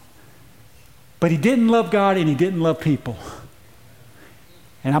 But he didn't love God and he didn't love people.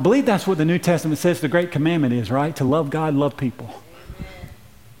 And I believe that's what the New Testament says the great commandment is, right? To love God, love people. Amen.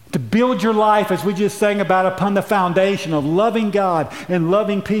 To build your life, as we just sang about, upon the foundation of loving God and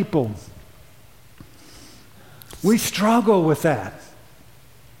loving people. We struggle with that.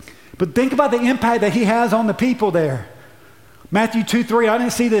 But think about the impact that he has on the people there. Matthew 2:3, I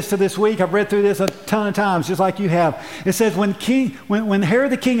didn't see this till this week. I've read through this a ton of times, just like you have. It says, when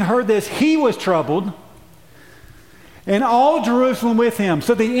Herod the king heard this, he was troubled, and all Jerusalem with him.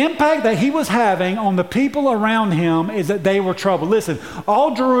 So the impact that he was having on the people around him is that they were troubled. Listen,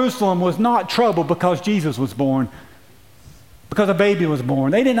 all Jerusalem was not troubled because Jesus was born, because a baby was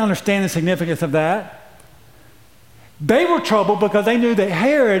born. They didn't understand the significance of that. They were troubled because they knew that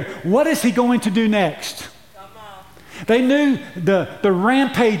Herod, what is he going to do next? They knew the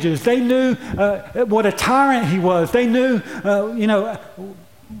rampages. They knew what a tyrant he was. They knew,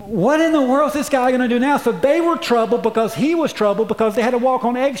 what in the world is this guy going to do now? So they were troubled because he was troubled because they had to walk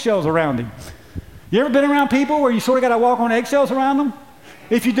on eggshells around him. You ever been around people where you sort of got to walk on eggshells around them?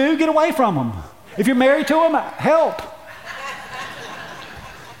 If you do, get away from them. If you're married to them, help.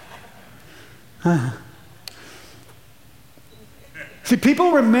 See,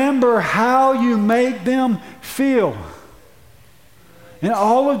 people remember how you make them feel. And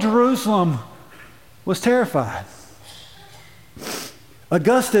all of Jerusalem was terrified.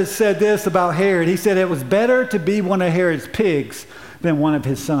 Augustus said this about Herod. He said it was better to be one of Herod's pigs than one of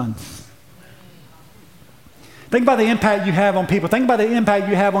his sons. Think about the impact you have on people. Think about the impact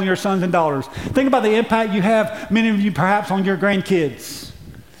you have on your sons and daughters. Think about the impact you have, many of you perhaps, on your grandkids.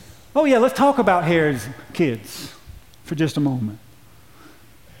 Oh yeah, let's talk about Herod's kids for just a moment.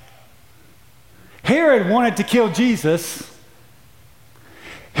 Herod wanted to kill Jesus.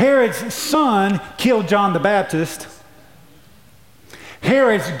 Herod's son killed John the Baptist.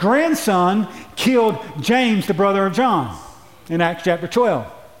 Herod's grandson killed James, the brother of John, in Acts chapter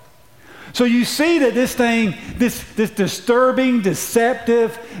 12. So you see that this thing, this disturbing,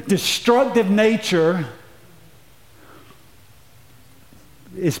 deceptive, destructive nature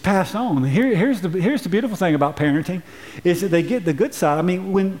is passed on. Here's the beautiful thing about parenting, is that they get the good side. I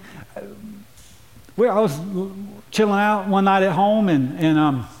mean, I was chilling out one night at home,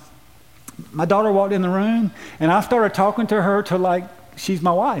 and my daughter walked in the room, and I started talking to her to like she's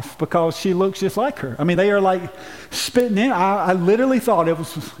my wife because she looks just like her. I mean, they are like spitting in. I literally thought it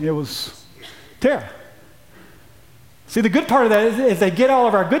was Tara. See, the good part of that is they get all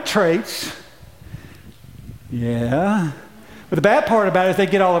of our good traits. Yeah. But the bad part about it is they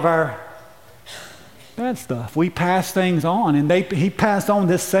get all of our bad stuff. We pass things on, and he passed on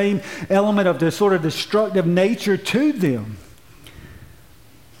this same element of this sort of destructive nature to them.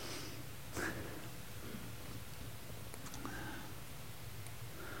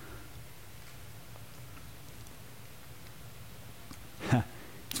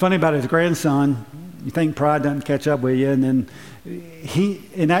 It's funny about his grandson. You think pride doesn't catch up with you, and then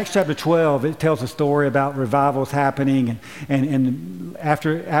in Acts chapter 12, it tells a story about revivals happening, and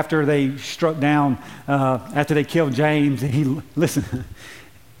after they struck down, after they killed James, listen,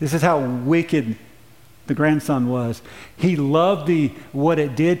 this is how wicked the grandson was. He loved what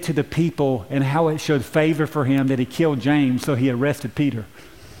it did to the people and how it showed favor for him that he killed James, so he arrested Peter.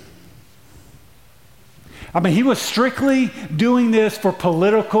 I mean, he was strictly doing this for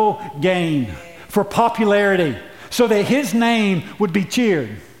political gain, for popularity, so that his name would be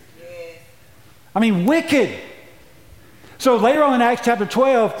cheered. I mean, wicked. So later on in Acts chapter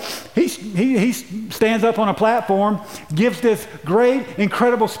 12, he stands up on a platform, gives this great,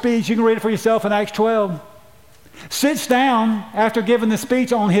 incredible speech. You can read it for yourself in Acts 12. Sits down after giving the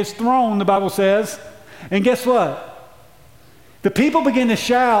speech on his throne, the Bible says, and guess what? The people begin to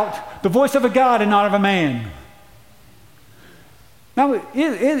shout, the voice of a God and not of a man. Now,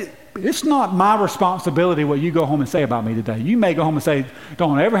 it's not my responsibility what you go home and say about me today. You may go home and say,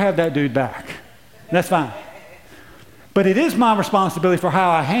 don't ever have that dude back. That's fine. But it is my responsibility for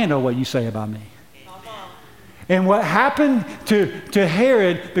how I handle what you say about me. And what happened to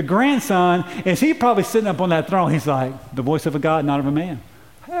Herod, the grandson, is he probably sitting up on that throne. He's like, the voice of a God, not of a man.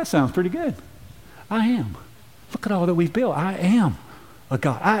 That sounds pretty good. I am. Look at all that we've built. I am a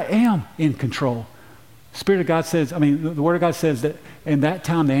God. I am in control. Spirit of God says, the Word of God says that in that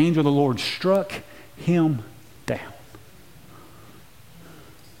time the angel of the Lord struck him down.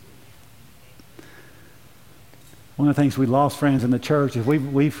 One of the things we lost, friends, in the church is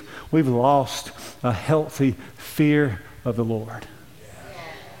we've lost a healthy fear of the Lord.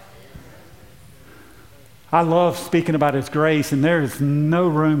 I love speaking about His grace, and there is no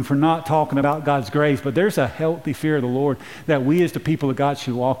room for not talking about God's grace, but there's a healthy fear of the Lord that we as the people of God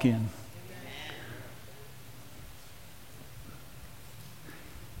should walk in.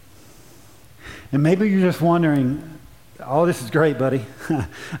 And maybe you're just wondering, oh, this is great, buddy.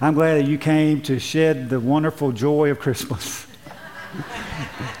 I'm glad that you came to shed the wonderful joy of Christmas.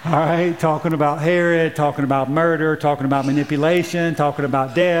 All right, talking about Herod, talking about murder, talking about manipulation, talking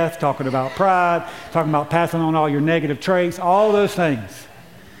about death, talking about pride, talking about passing on all your negative traits, all those things.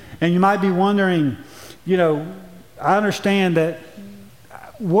 And you might be wondering, I understand that,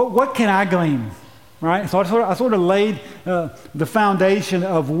 what can I glean, right? So I sort of laid the foundation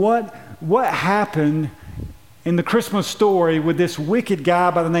of what happened in the Christmas story with this wicked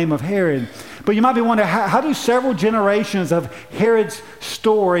guy by the name of Herod. But you might be wondering, how do several generations of Herod's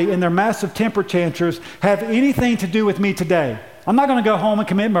story and their massive temper tantrums have anything to do with me today? I'm not going to go home and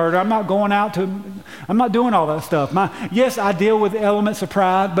commit murder. I'm not doing all that stuff. Yes, I deal with elements of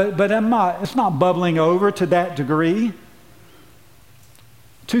pride, but it's not bubbling over to that degree.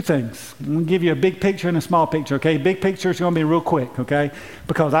 Two things. I'm going to give you a big picture and a small picture, okay? Big picture is going to be real quick, okay?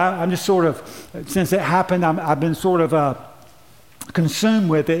 Because I'm just sort of, since it happened, I've been sort of consumed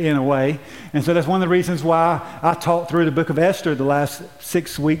with it in a way. And so that's one of the reasons why I taught through the book of Esther the last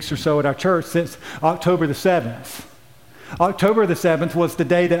 6 weeks or so at our church since October the 7th. October the 7th was the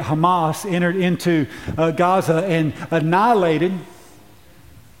day that Hamas entered into Gaza and annihilated.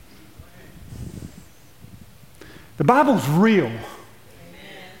 The Bible's real.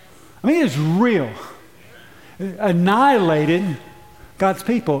 It's real. Annihilated God's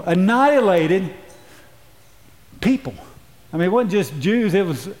people. Annihilated people. It wasn't just Jews, it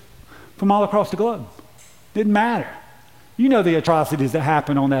was from all across the globe. Didn't matter. You know the atrocities that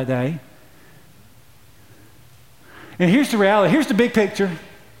happened on that day. And here's the reality. Here's the big picture.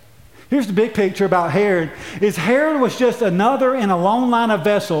 Here's the big picture about Herod. Herod was just another in a long line of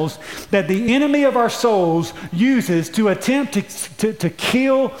vessels that the enemy of our souls uses to attempt to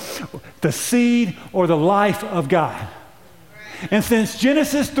kill the seed or the life of God. And since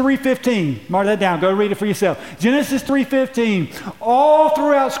Genesis 3:15, mark that down, go read it for yourself. Genesis 3:15, all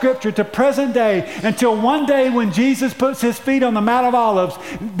throughout Scripture to present day, until one day when Jesus puts his feet on the Mount of Olives,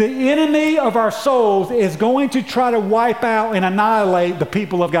 the enemy of our souls is going to try to wipe out and annihilate the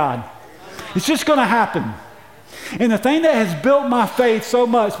people of God. It's just going to happen. And the thing that has built my faith so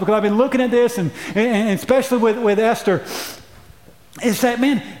much, because I've been looking at this, and especially with Esther, is that,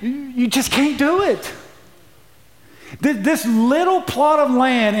 man, you just can't do it. This little plot of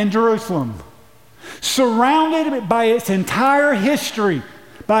land in Jerusalem, surrounded by its entire history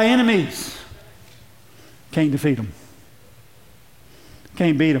by enemies, can't defeat them.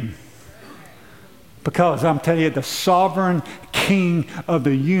 Can't beat them. Because I'm telling you, the sovereign King of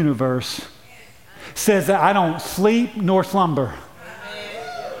the universe says that I don't sleep nor slumber.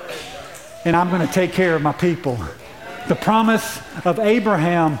 And I'm going to take care of my people. The promise of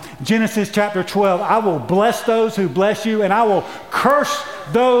Abraham, Genesis chapter 12, I will bless those who bless you, and I will curse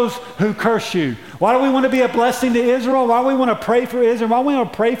those who curse you. Why do we want to be a blessing to Israel? Why do we want to pray for Israel? Why do we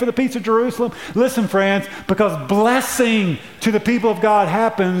want to pray for the peace of Jerusalem? Listen, friends, because blessing to the people of God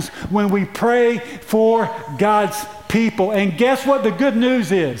happens when we pray for God's people. And guess what the good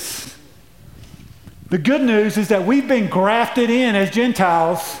news is? The good news is that we've been grafted in as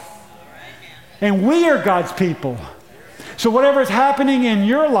Gentiles, and we are God's people. So whatever is happening in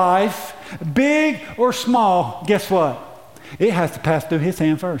your life, big or small, guess what? It has to pass through His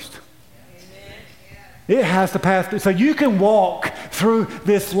hand first. It has to pass through. So you can walk through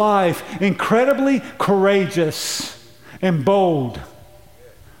this life incredibly courageous and bold,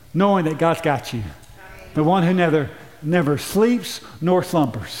 knowing that God's got you. The one who never sleeps nor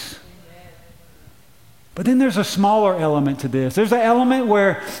slumbers. But then there's a smaller element to this. There's an element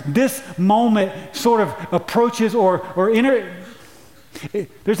where this moment sort of approaches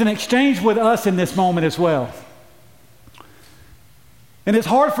there's an exchange with us in this moment as well. And it's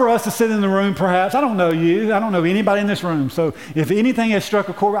hard for us to sit in the room, perhaps. I don't know you. I don't know anybody in this room. So if anything has struck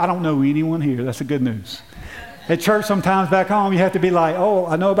a chord, I don't know anyone here. That's the good news. At church, sometimes back home, you have to be like, oh,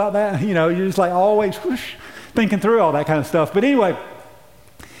 I know about that. You know, you're just like always whoosh, thinking through all that kind of stuff. But anyway,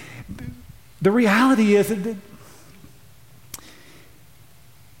 the reality is that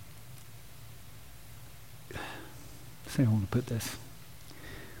see, I want to put this.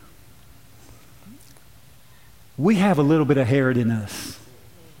 We have a little bit of Herod in us.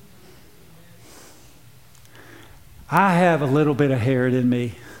 I have a little bit of Herod in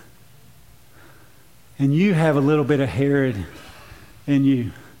me. And you have a little bit of Herod in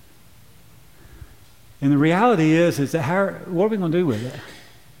you. And the reality is that what are we going to do with it?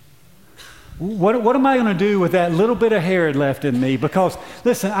 What am I going to do with that little bit of Herod left in me? Because,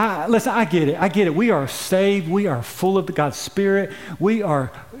 listen, I get it. I get it. We are saved. We are full of God's Spirit. We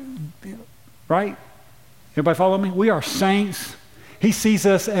are, right? Everybody follow me? We are saints. He sees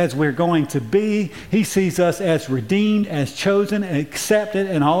us as we're going to be. He sees us as redeemed, as chosen, and accepted,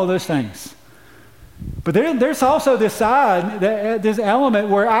 and all of those things. But there's also this side, this element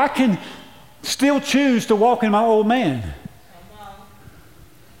where I can still choose to walk in my old man.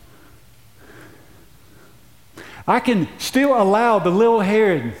 I can still allow the little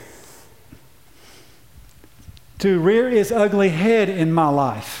Herod to rear his ugly head in my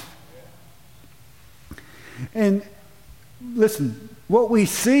life. And listen, what we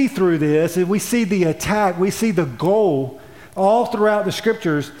see through this is we see the attack, we see the goal all throughout the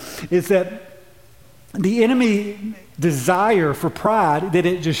scriptures is that the enemy desire for pride, that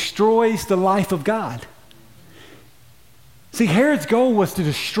it destroys the life of God. See, Herod's goal was to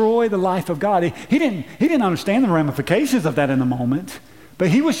destroy the life of God. He didn't understand the ramifications of that in the moment, but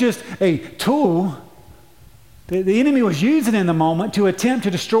he was just a tool that the enemy was using in the moment to attempt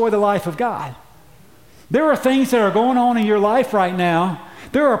to destroy the life of God. There are things that are going on in your life right now.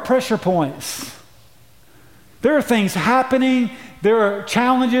 There are pressure points. There are things happening. There are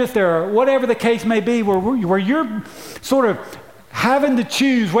challenges. There are whatever the case may be where you're sort of having to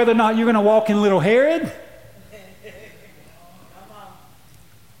choose whether or not you're going to walk in little Herod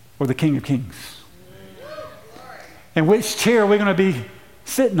or the King of Kings. And which chair are we going to be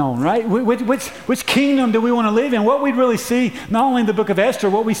sitting on, right? Which kingdom do we want to live in? What we really see, not only in the book of Esther,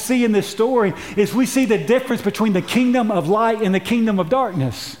 what we see in this story is we see the difference between the kingdom of light and the kingdom of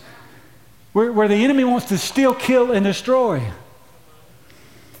darkness, where the enemy wants to steal, kill, and destroy.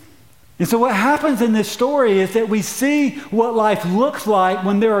 And so what happens in this story is that we see what life looks like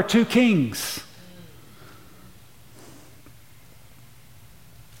when there are two kings.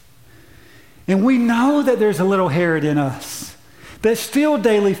 And we know that there's a little Herod in us that still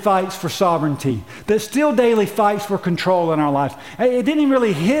daily fights for sovereignty, that still daily fights for control in our lives. It didn't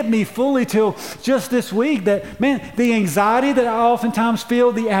really hit me fully till just this week that, man, the anxiety that I oftentimes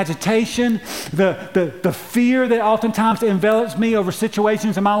feel, the agitation, the fear that oftentimes envelops me over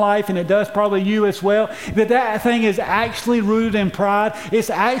situations in my life, and it does probably you as well, that thing is actually rooted in pride.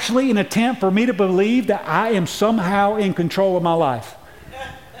 It's actually an attempt for me to believe that I am somehow in control of my life.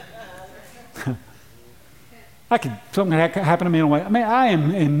 Something could happen to me in a way. I mean, I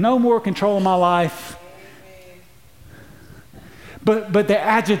am in no more control of my life. But the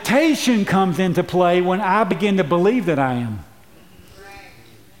agitation comes into play when I begin to believe that I am.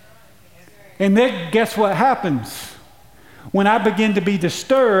 And then guess what happens? When I begin to be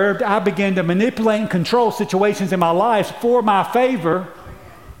disturbed, I begin to manipulate and control situations in my life for my favor.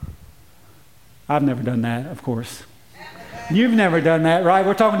 I've never done that, of course. You've never done that, right?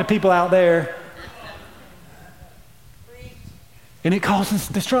 We're talking to people out there. And it causes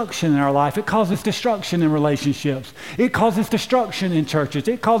destruction in our life. It causes destruction in relationships. It causes destruction in churches.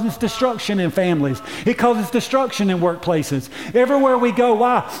 It causes destruction in families. It causes destruction in workplaces. Everywhere we go,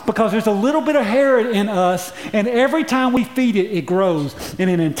 why? Because there's a little bit of Herod in us, and every time we feed it, it grows and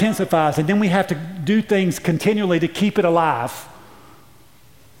it intensifies, and then we have to do things continually to keep it alive.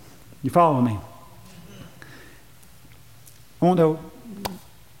 You follow me? I want the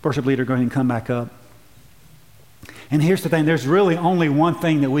worship leader go ahead and come back up. And here's the thing, there's really only one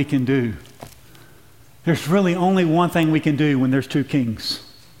thing that we can do. There's really only one thing we can do when there's two kings.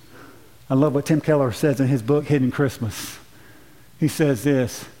 I love what Tim Keller says in his book, Hidden Christmas. He says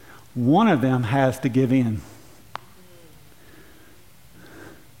this, one of them has to give in.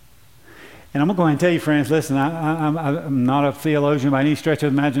 And I'm going to go ahead and tell you, friends, listen, I'm not a theologian by any stretch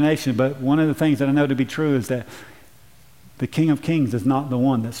of imagination, but one of the things that I know to be true is that the King of Kings is not the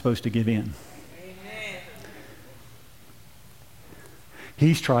one that's supposed to give in.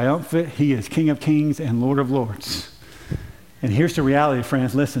 He's triumphant. He is King of Kings and Lord of Lords. And here's the reality,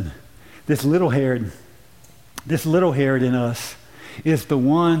 friends. Listen, this little Herod in us is the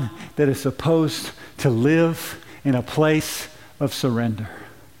one that is supposed to live in a place of surrender.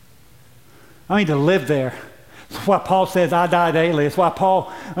 I mean, to live there. That's why Paul says, I die daily. It's why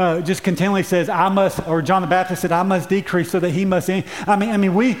Paul just continually says, I must, or John the Baptist said, I must decrease so that he must. I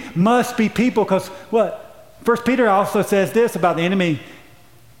mean, we must be people because what? 1 Peter also says this about the enemy.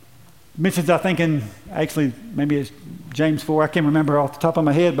 Mentions, I think, actually, maybe it's James 4. I can't remember off the top of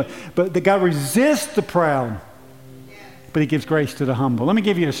my head, but that God resists the proud, but he gives grace to the humble. Let me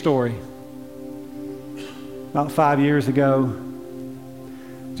give you a story. About 5 years ago,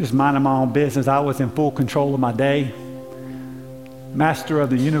 just minding my own business, I was in full control of my day. Master of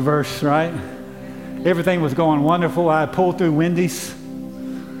the universe, right? Everything was going wonderful. I pulled through Wendy's.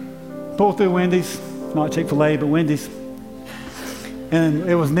 Not Chick-fil-A, but Wendy's. And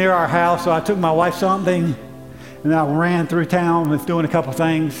it was near our house, so I took my wife something, and I ran through town and was doing a couple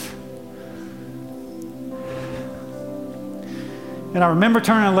things. And I remember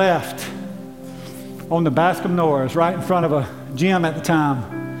turning left on the Bascom Norris, right in front of a gym at the time.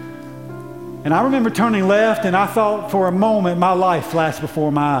 And I remember turning left, and I thought for a moment my life flashed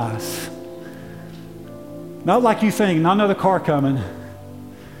before my eyes. Not like you think, not another car coming.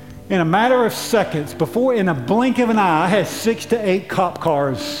 In a matter of seconds, in a blink of an eye, I had 6 to 8 cop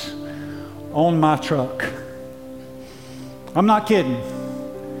cars on my truck. I'm not kidding.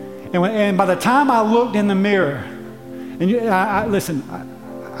 And by the time I looked in the mirror, and listen,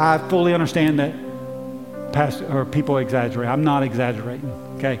 I fully understand that people exaggerate. I'm not exaggerating,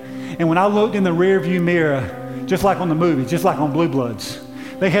 okay? And when I looked in the rear view mirror, just like on the movies, just like on Blue Bloods,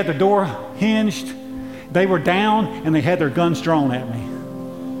 they had the door hinged, they were down, and they had their guns drawn at me.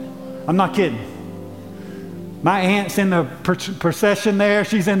 I'm not kidding. My aunt's in the procession there.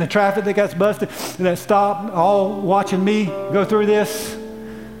 She's in the traffic that got busted, that stopped, all watching me go through this.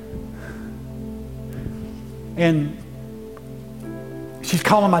 And she's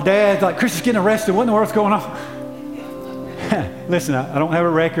calling my dad, like, Chris is getting arrested. What in the world's going on? Listen, I don't have a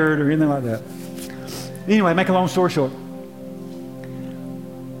record or anything like that. Anyway, make a long story short,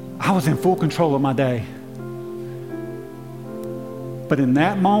 I was in full control of my day. But in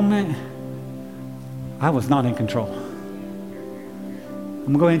that moment, I was not in control. I'm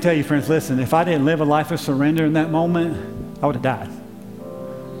going to go ahead and tell you, friends, listen, if I didn't live a life of surrender in that moment, I would have died.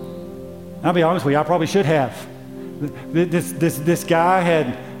 I'll be honest with you, I probably should have. This guy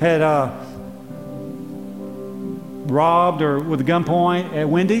had robbed or with a gunpoint at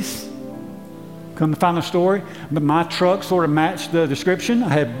Wendy's. Come to find the story. But my truck sort of matched the description. I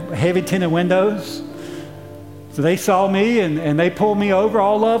had heavy tinted windows. So they saw me and they pulled me over,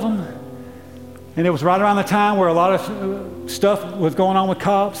 all of them. And it was right around the time where a lot of stuff was going on with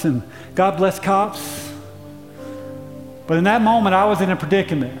cops, and God bless cops. But in that moment, I was in a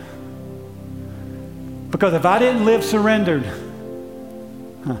predicament. Because if I didn't live surrendered,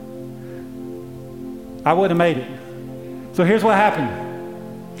 I wouldn't have made it. So here's what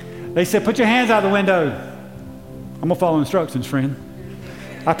happened. They said, put your hands out the window. I'm going to follow instructions, friend.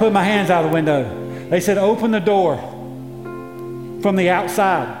 I put my hands out the window. They said, open the door from the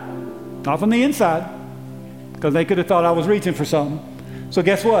outside, not from the inside, because they could have thought I was reaching for something. So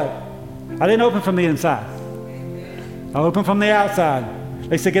guess what? I didn't open from the inside. I opened from the outside.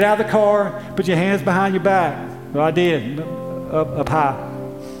 They said, get out of the car, put your hands behind your back. Well, I did, up high.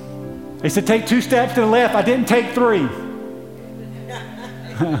 They said, take 2 steps to the left. I didn't take 3.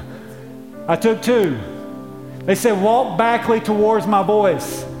 I took 2. They said, walk backward towards my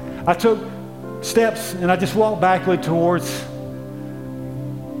voice. I took steps, and I just walked backward towards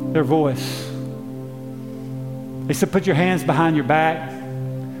their voice. They said, put your hands behind your back.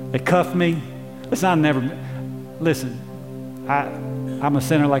 They cuffed me. Listen, I'm a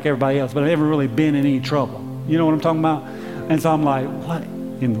sinner like everybody else, but I've never really been in any trouble. You know what I'm talking about? And so I'm like, what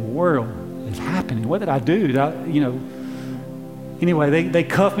in the world is happening? What did I do? Anyway, they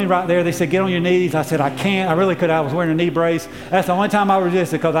cuffed me right there. They said, get on your knees. I said, I can't. I really could. I was wearing a knee brace. That's the only time I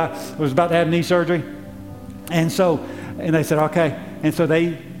resisted because I was about to have knee surgery. And they said, okay. And so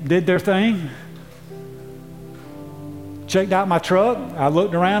they did their thing. Checked out my truck. I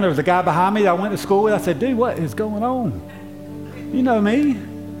looked around. There was a guy behind me that I went to school with. I said, dude, what is going on? You know me.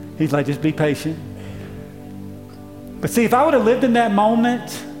 He's like, just be patient. But see, if I would have lived in that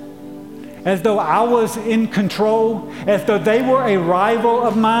moment as though I was in control, as though they were a rival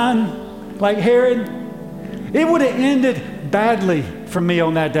of mine, like Herod, it would have ended badly for me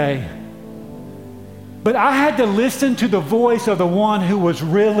on that day. But I had to listen to the voice of the one who was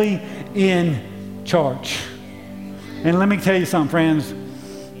really in charge. And let me tell you something, friends.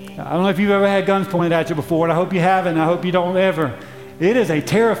 I don't know if you've ever had guns pointed at you before, and I hope you haven't, and I hope you don't ever. It is a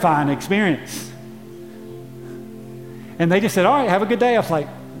terrifying experience. And they just said, all right, have a good day. I was like,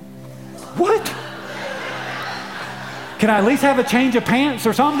 what? Can I at least have a change of pants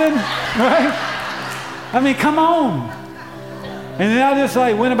or something? Right? I mean, come on. And then I just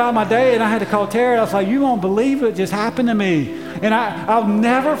went about my day, and I had to call Terry. I was like, you won't believe it just happened to me. And I'll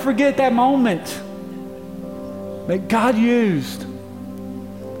never forget that moment that God used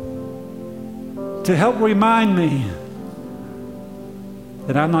to help remind me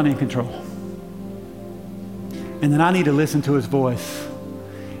that I'm not in control. And then I need to listen to his voice.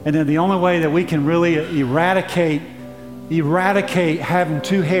 And then the only way that we can really eradicate having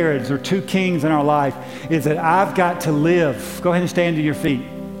two Herods or two kings in our life is that I've got to live. Go ahead and stand to your feet.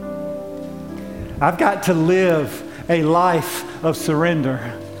 I've got to live a life of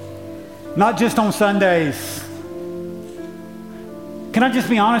surrender. Not just on Sundays. Can I just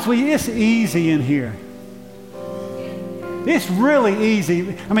be honest with you? It's easy in here. It's really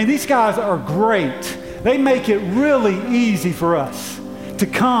easy. I mean, these guys are great. They make it really easy for us to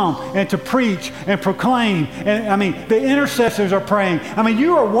come and to preach and proclaim. And I mean, the intercessors are praying. I mean,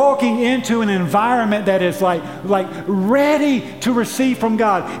 you are walking into an environment that is like ready to receive from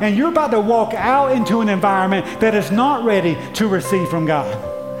God. And you're about to walk out into an environment that is not ready to receive from God.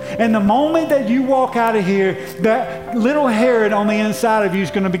 And the moment that you walk out of here, that little Herod on the inside of you is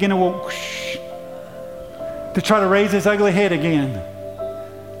going to begin to walk whoosh, to try to raise his ugly head again.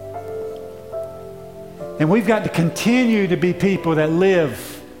 And we've got to continue to be people that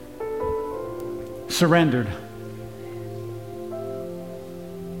live surrendered.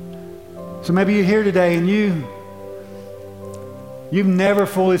 So maybe you're here today and you've never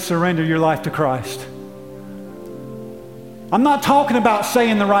fully surrendered your life to Christ. I'm not talking about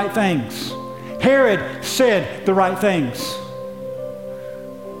saying the right things. Herod said the right things.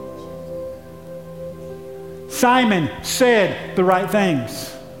 Simon said the right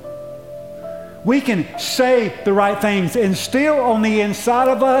things. We can say the right things, and still on the inside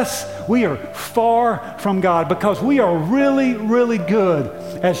of us, we are far from God because we are really, really good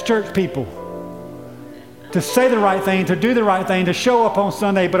as church people to say the right thing, to do the right thing, to show up on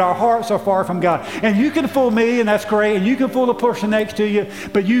Sunday, but our hearts are far from God. And you can fool me, and that's great, and you can fool the person next to you,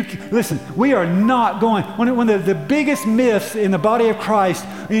 but listen, we are not going. One of the biggest myths in the body of Christ,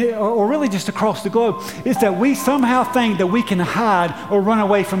 or really just across the globe, is that we somehow think that we can hide or run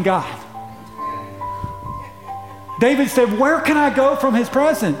away from God. David said, where can I go from his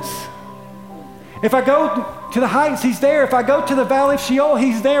presence? If I go to the heights, he's there. If I go to the valley of Sheol,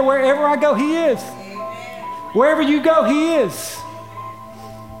 he's there. Wherever I go, he is. Wherever you go, he is.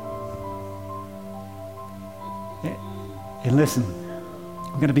 And listen,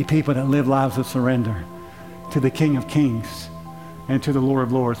 we're going to be people that live lives of surrender to the King of Kings and to the Lord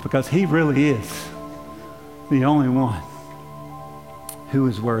of Lords, because he really is the only one who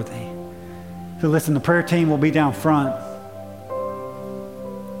is worthy. So listen, the prayer team will be down front.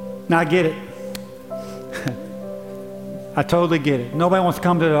 Now I get it. I totally get it. Nobody wants to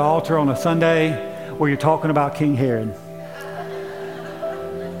come to the altar on a Sunday where you're talking about King Herod.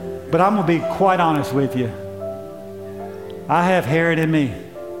 But I'm going to be quite honest with you. I have Herod in me.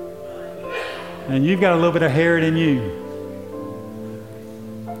 And you've got a little bit of Herod in you.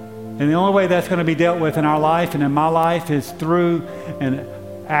 And the only way that's going to be dealt with in our life and in my life is through an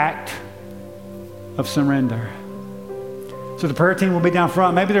act of surrender. So the prayer team will be down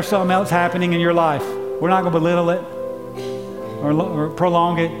front. Maybe there's something else happening in your life. We're not going to belittle it or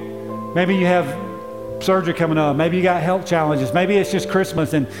prolong it. Maybe you have surgery coming up. Maybe you got health challenges. Maybe it's just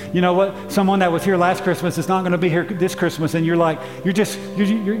Christmas, and you know what? Someone that was here last Christmas is not going to be here this Christmas, and you're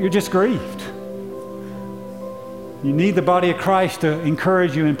just grieved. You need the body of Christ to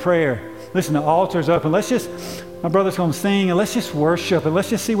encourage you in prayer. Listen, the altar's open. My brother's going to sing, and let's just worship, and let's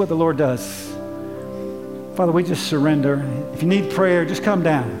just see what the Lord does. Father, we just surrender. If you need prayer, just come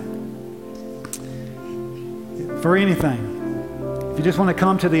down. For anything. If you just want to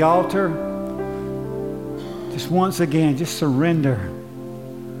come to the altar, just once again, just surrender.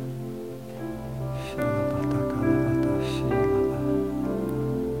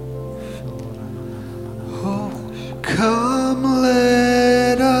 Oh, come,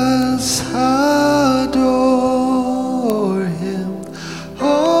 let us adore Him.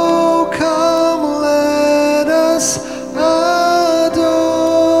 Oh, come, let us adore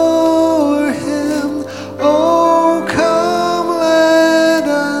Him. Oh, come, let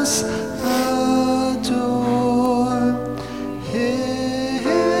us adore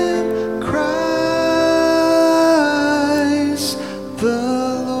Him, Christ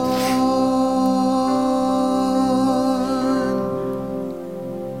the Lord.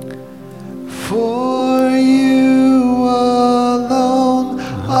 For you alone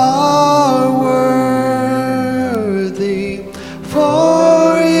are worthy.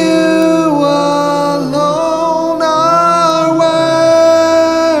 For you alone are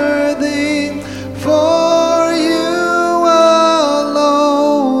worthy. For you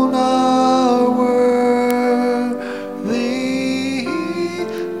alone are worthy.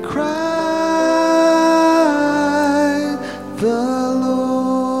 Christ the Lord.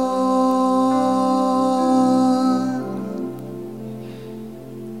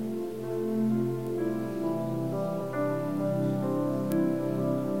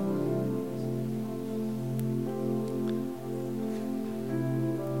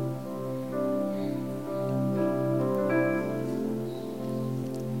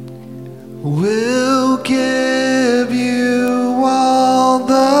 We'll give you all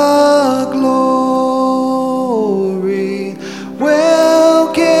the glory.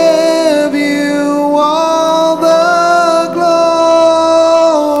 We'll give you all the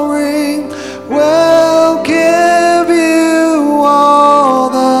glory. We'll give you all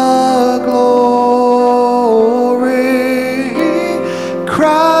the glory.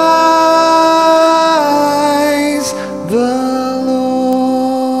 Christ the Lord.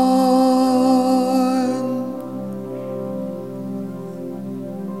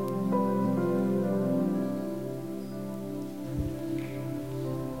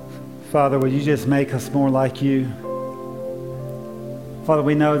 Father, will you just make us more like you? Father,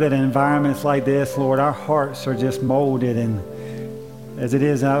 we know that in environments like this, Lord, our hearts are just molded, and as it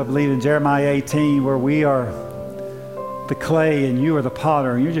is, I believe in Jeremiah 18, where we are the clay and you are the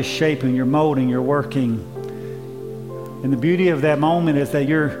potter, and you're just shaping, you're molding, you're working. And the beauty of that moment is that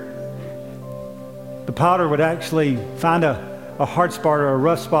the potter would actually find a hard spot or a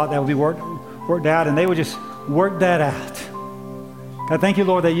rough spot that would be worked out, and they would just work that out. God, thank you,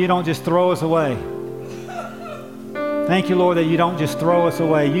 Lord, that you don't just throw us away. Thank you, Lord, that you don't just throw us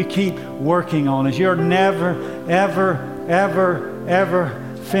away. You keep working on us. You're never, ever, ever, ever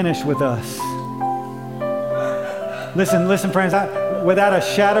finished with us. Listen, friends, without a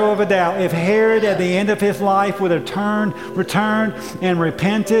shadow of a doubt, if Herod at the end of his life would have returned and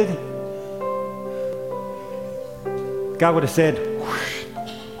repented, God would have said, whoosh.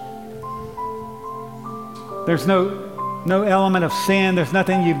 There's no element of sin. There's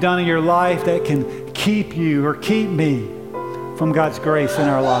nothing you've done in your life that can keep you or keep me from God's grace in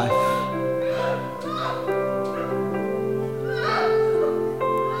our life.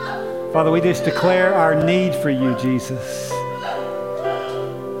 Father, we just declare our need for you, Jesus.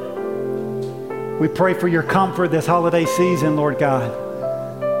 We pray for your comfort this holiday season, Lord God.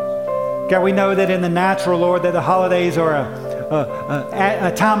 God, we know that in the natural, Lord, that the holidays are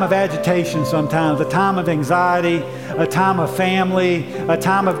a time of agitation sometimes, a time of anxiety, a time of family, a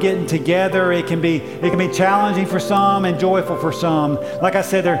time of getting together. It can be challenging for some and joyful for some. Like I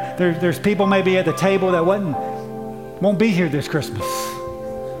said, there's people maybe at the table that won't be here this Christmas.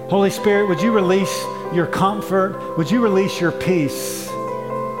 Holy Spirit, would you release your comfort? Would you release your peace?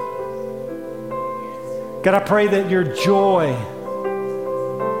 God, I pray that your joy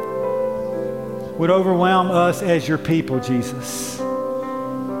would overwhelm us as your people, Jesus.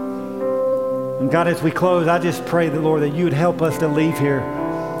 And God, as we close, I just pray that, Lord, that you would help us to leave here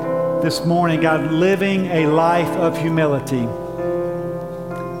this morning, God, living a life of humility.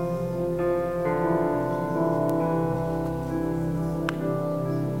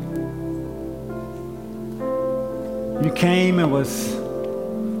 You came and was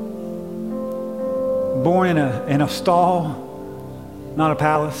born in a stall, not a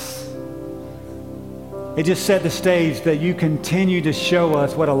palace. It just set the stage that you continue to show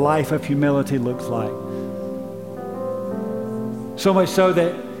us what a life of humility looks like. So much so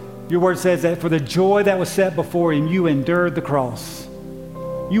that your word says that for the joy that was set before him, you endured the cross.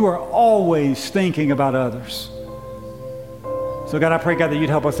 You are always thinking about others. So God, I pray, God, that you'd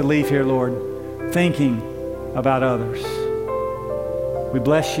help us to leave here, Lord, thinking about others. We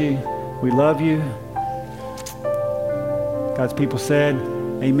bless you. We love you. God's people said,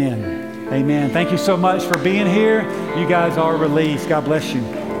 amen. Amen. Thank you so much for being here. You guys are released. God bless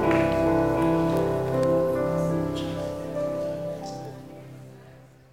you.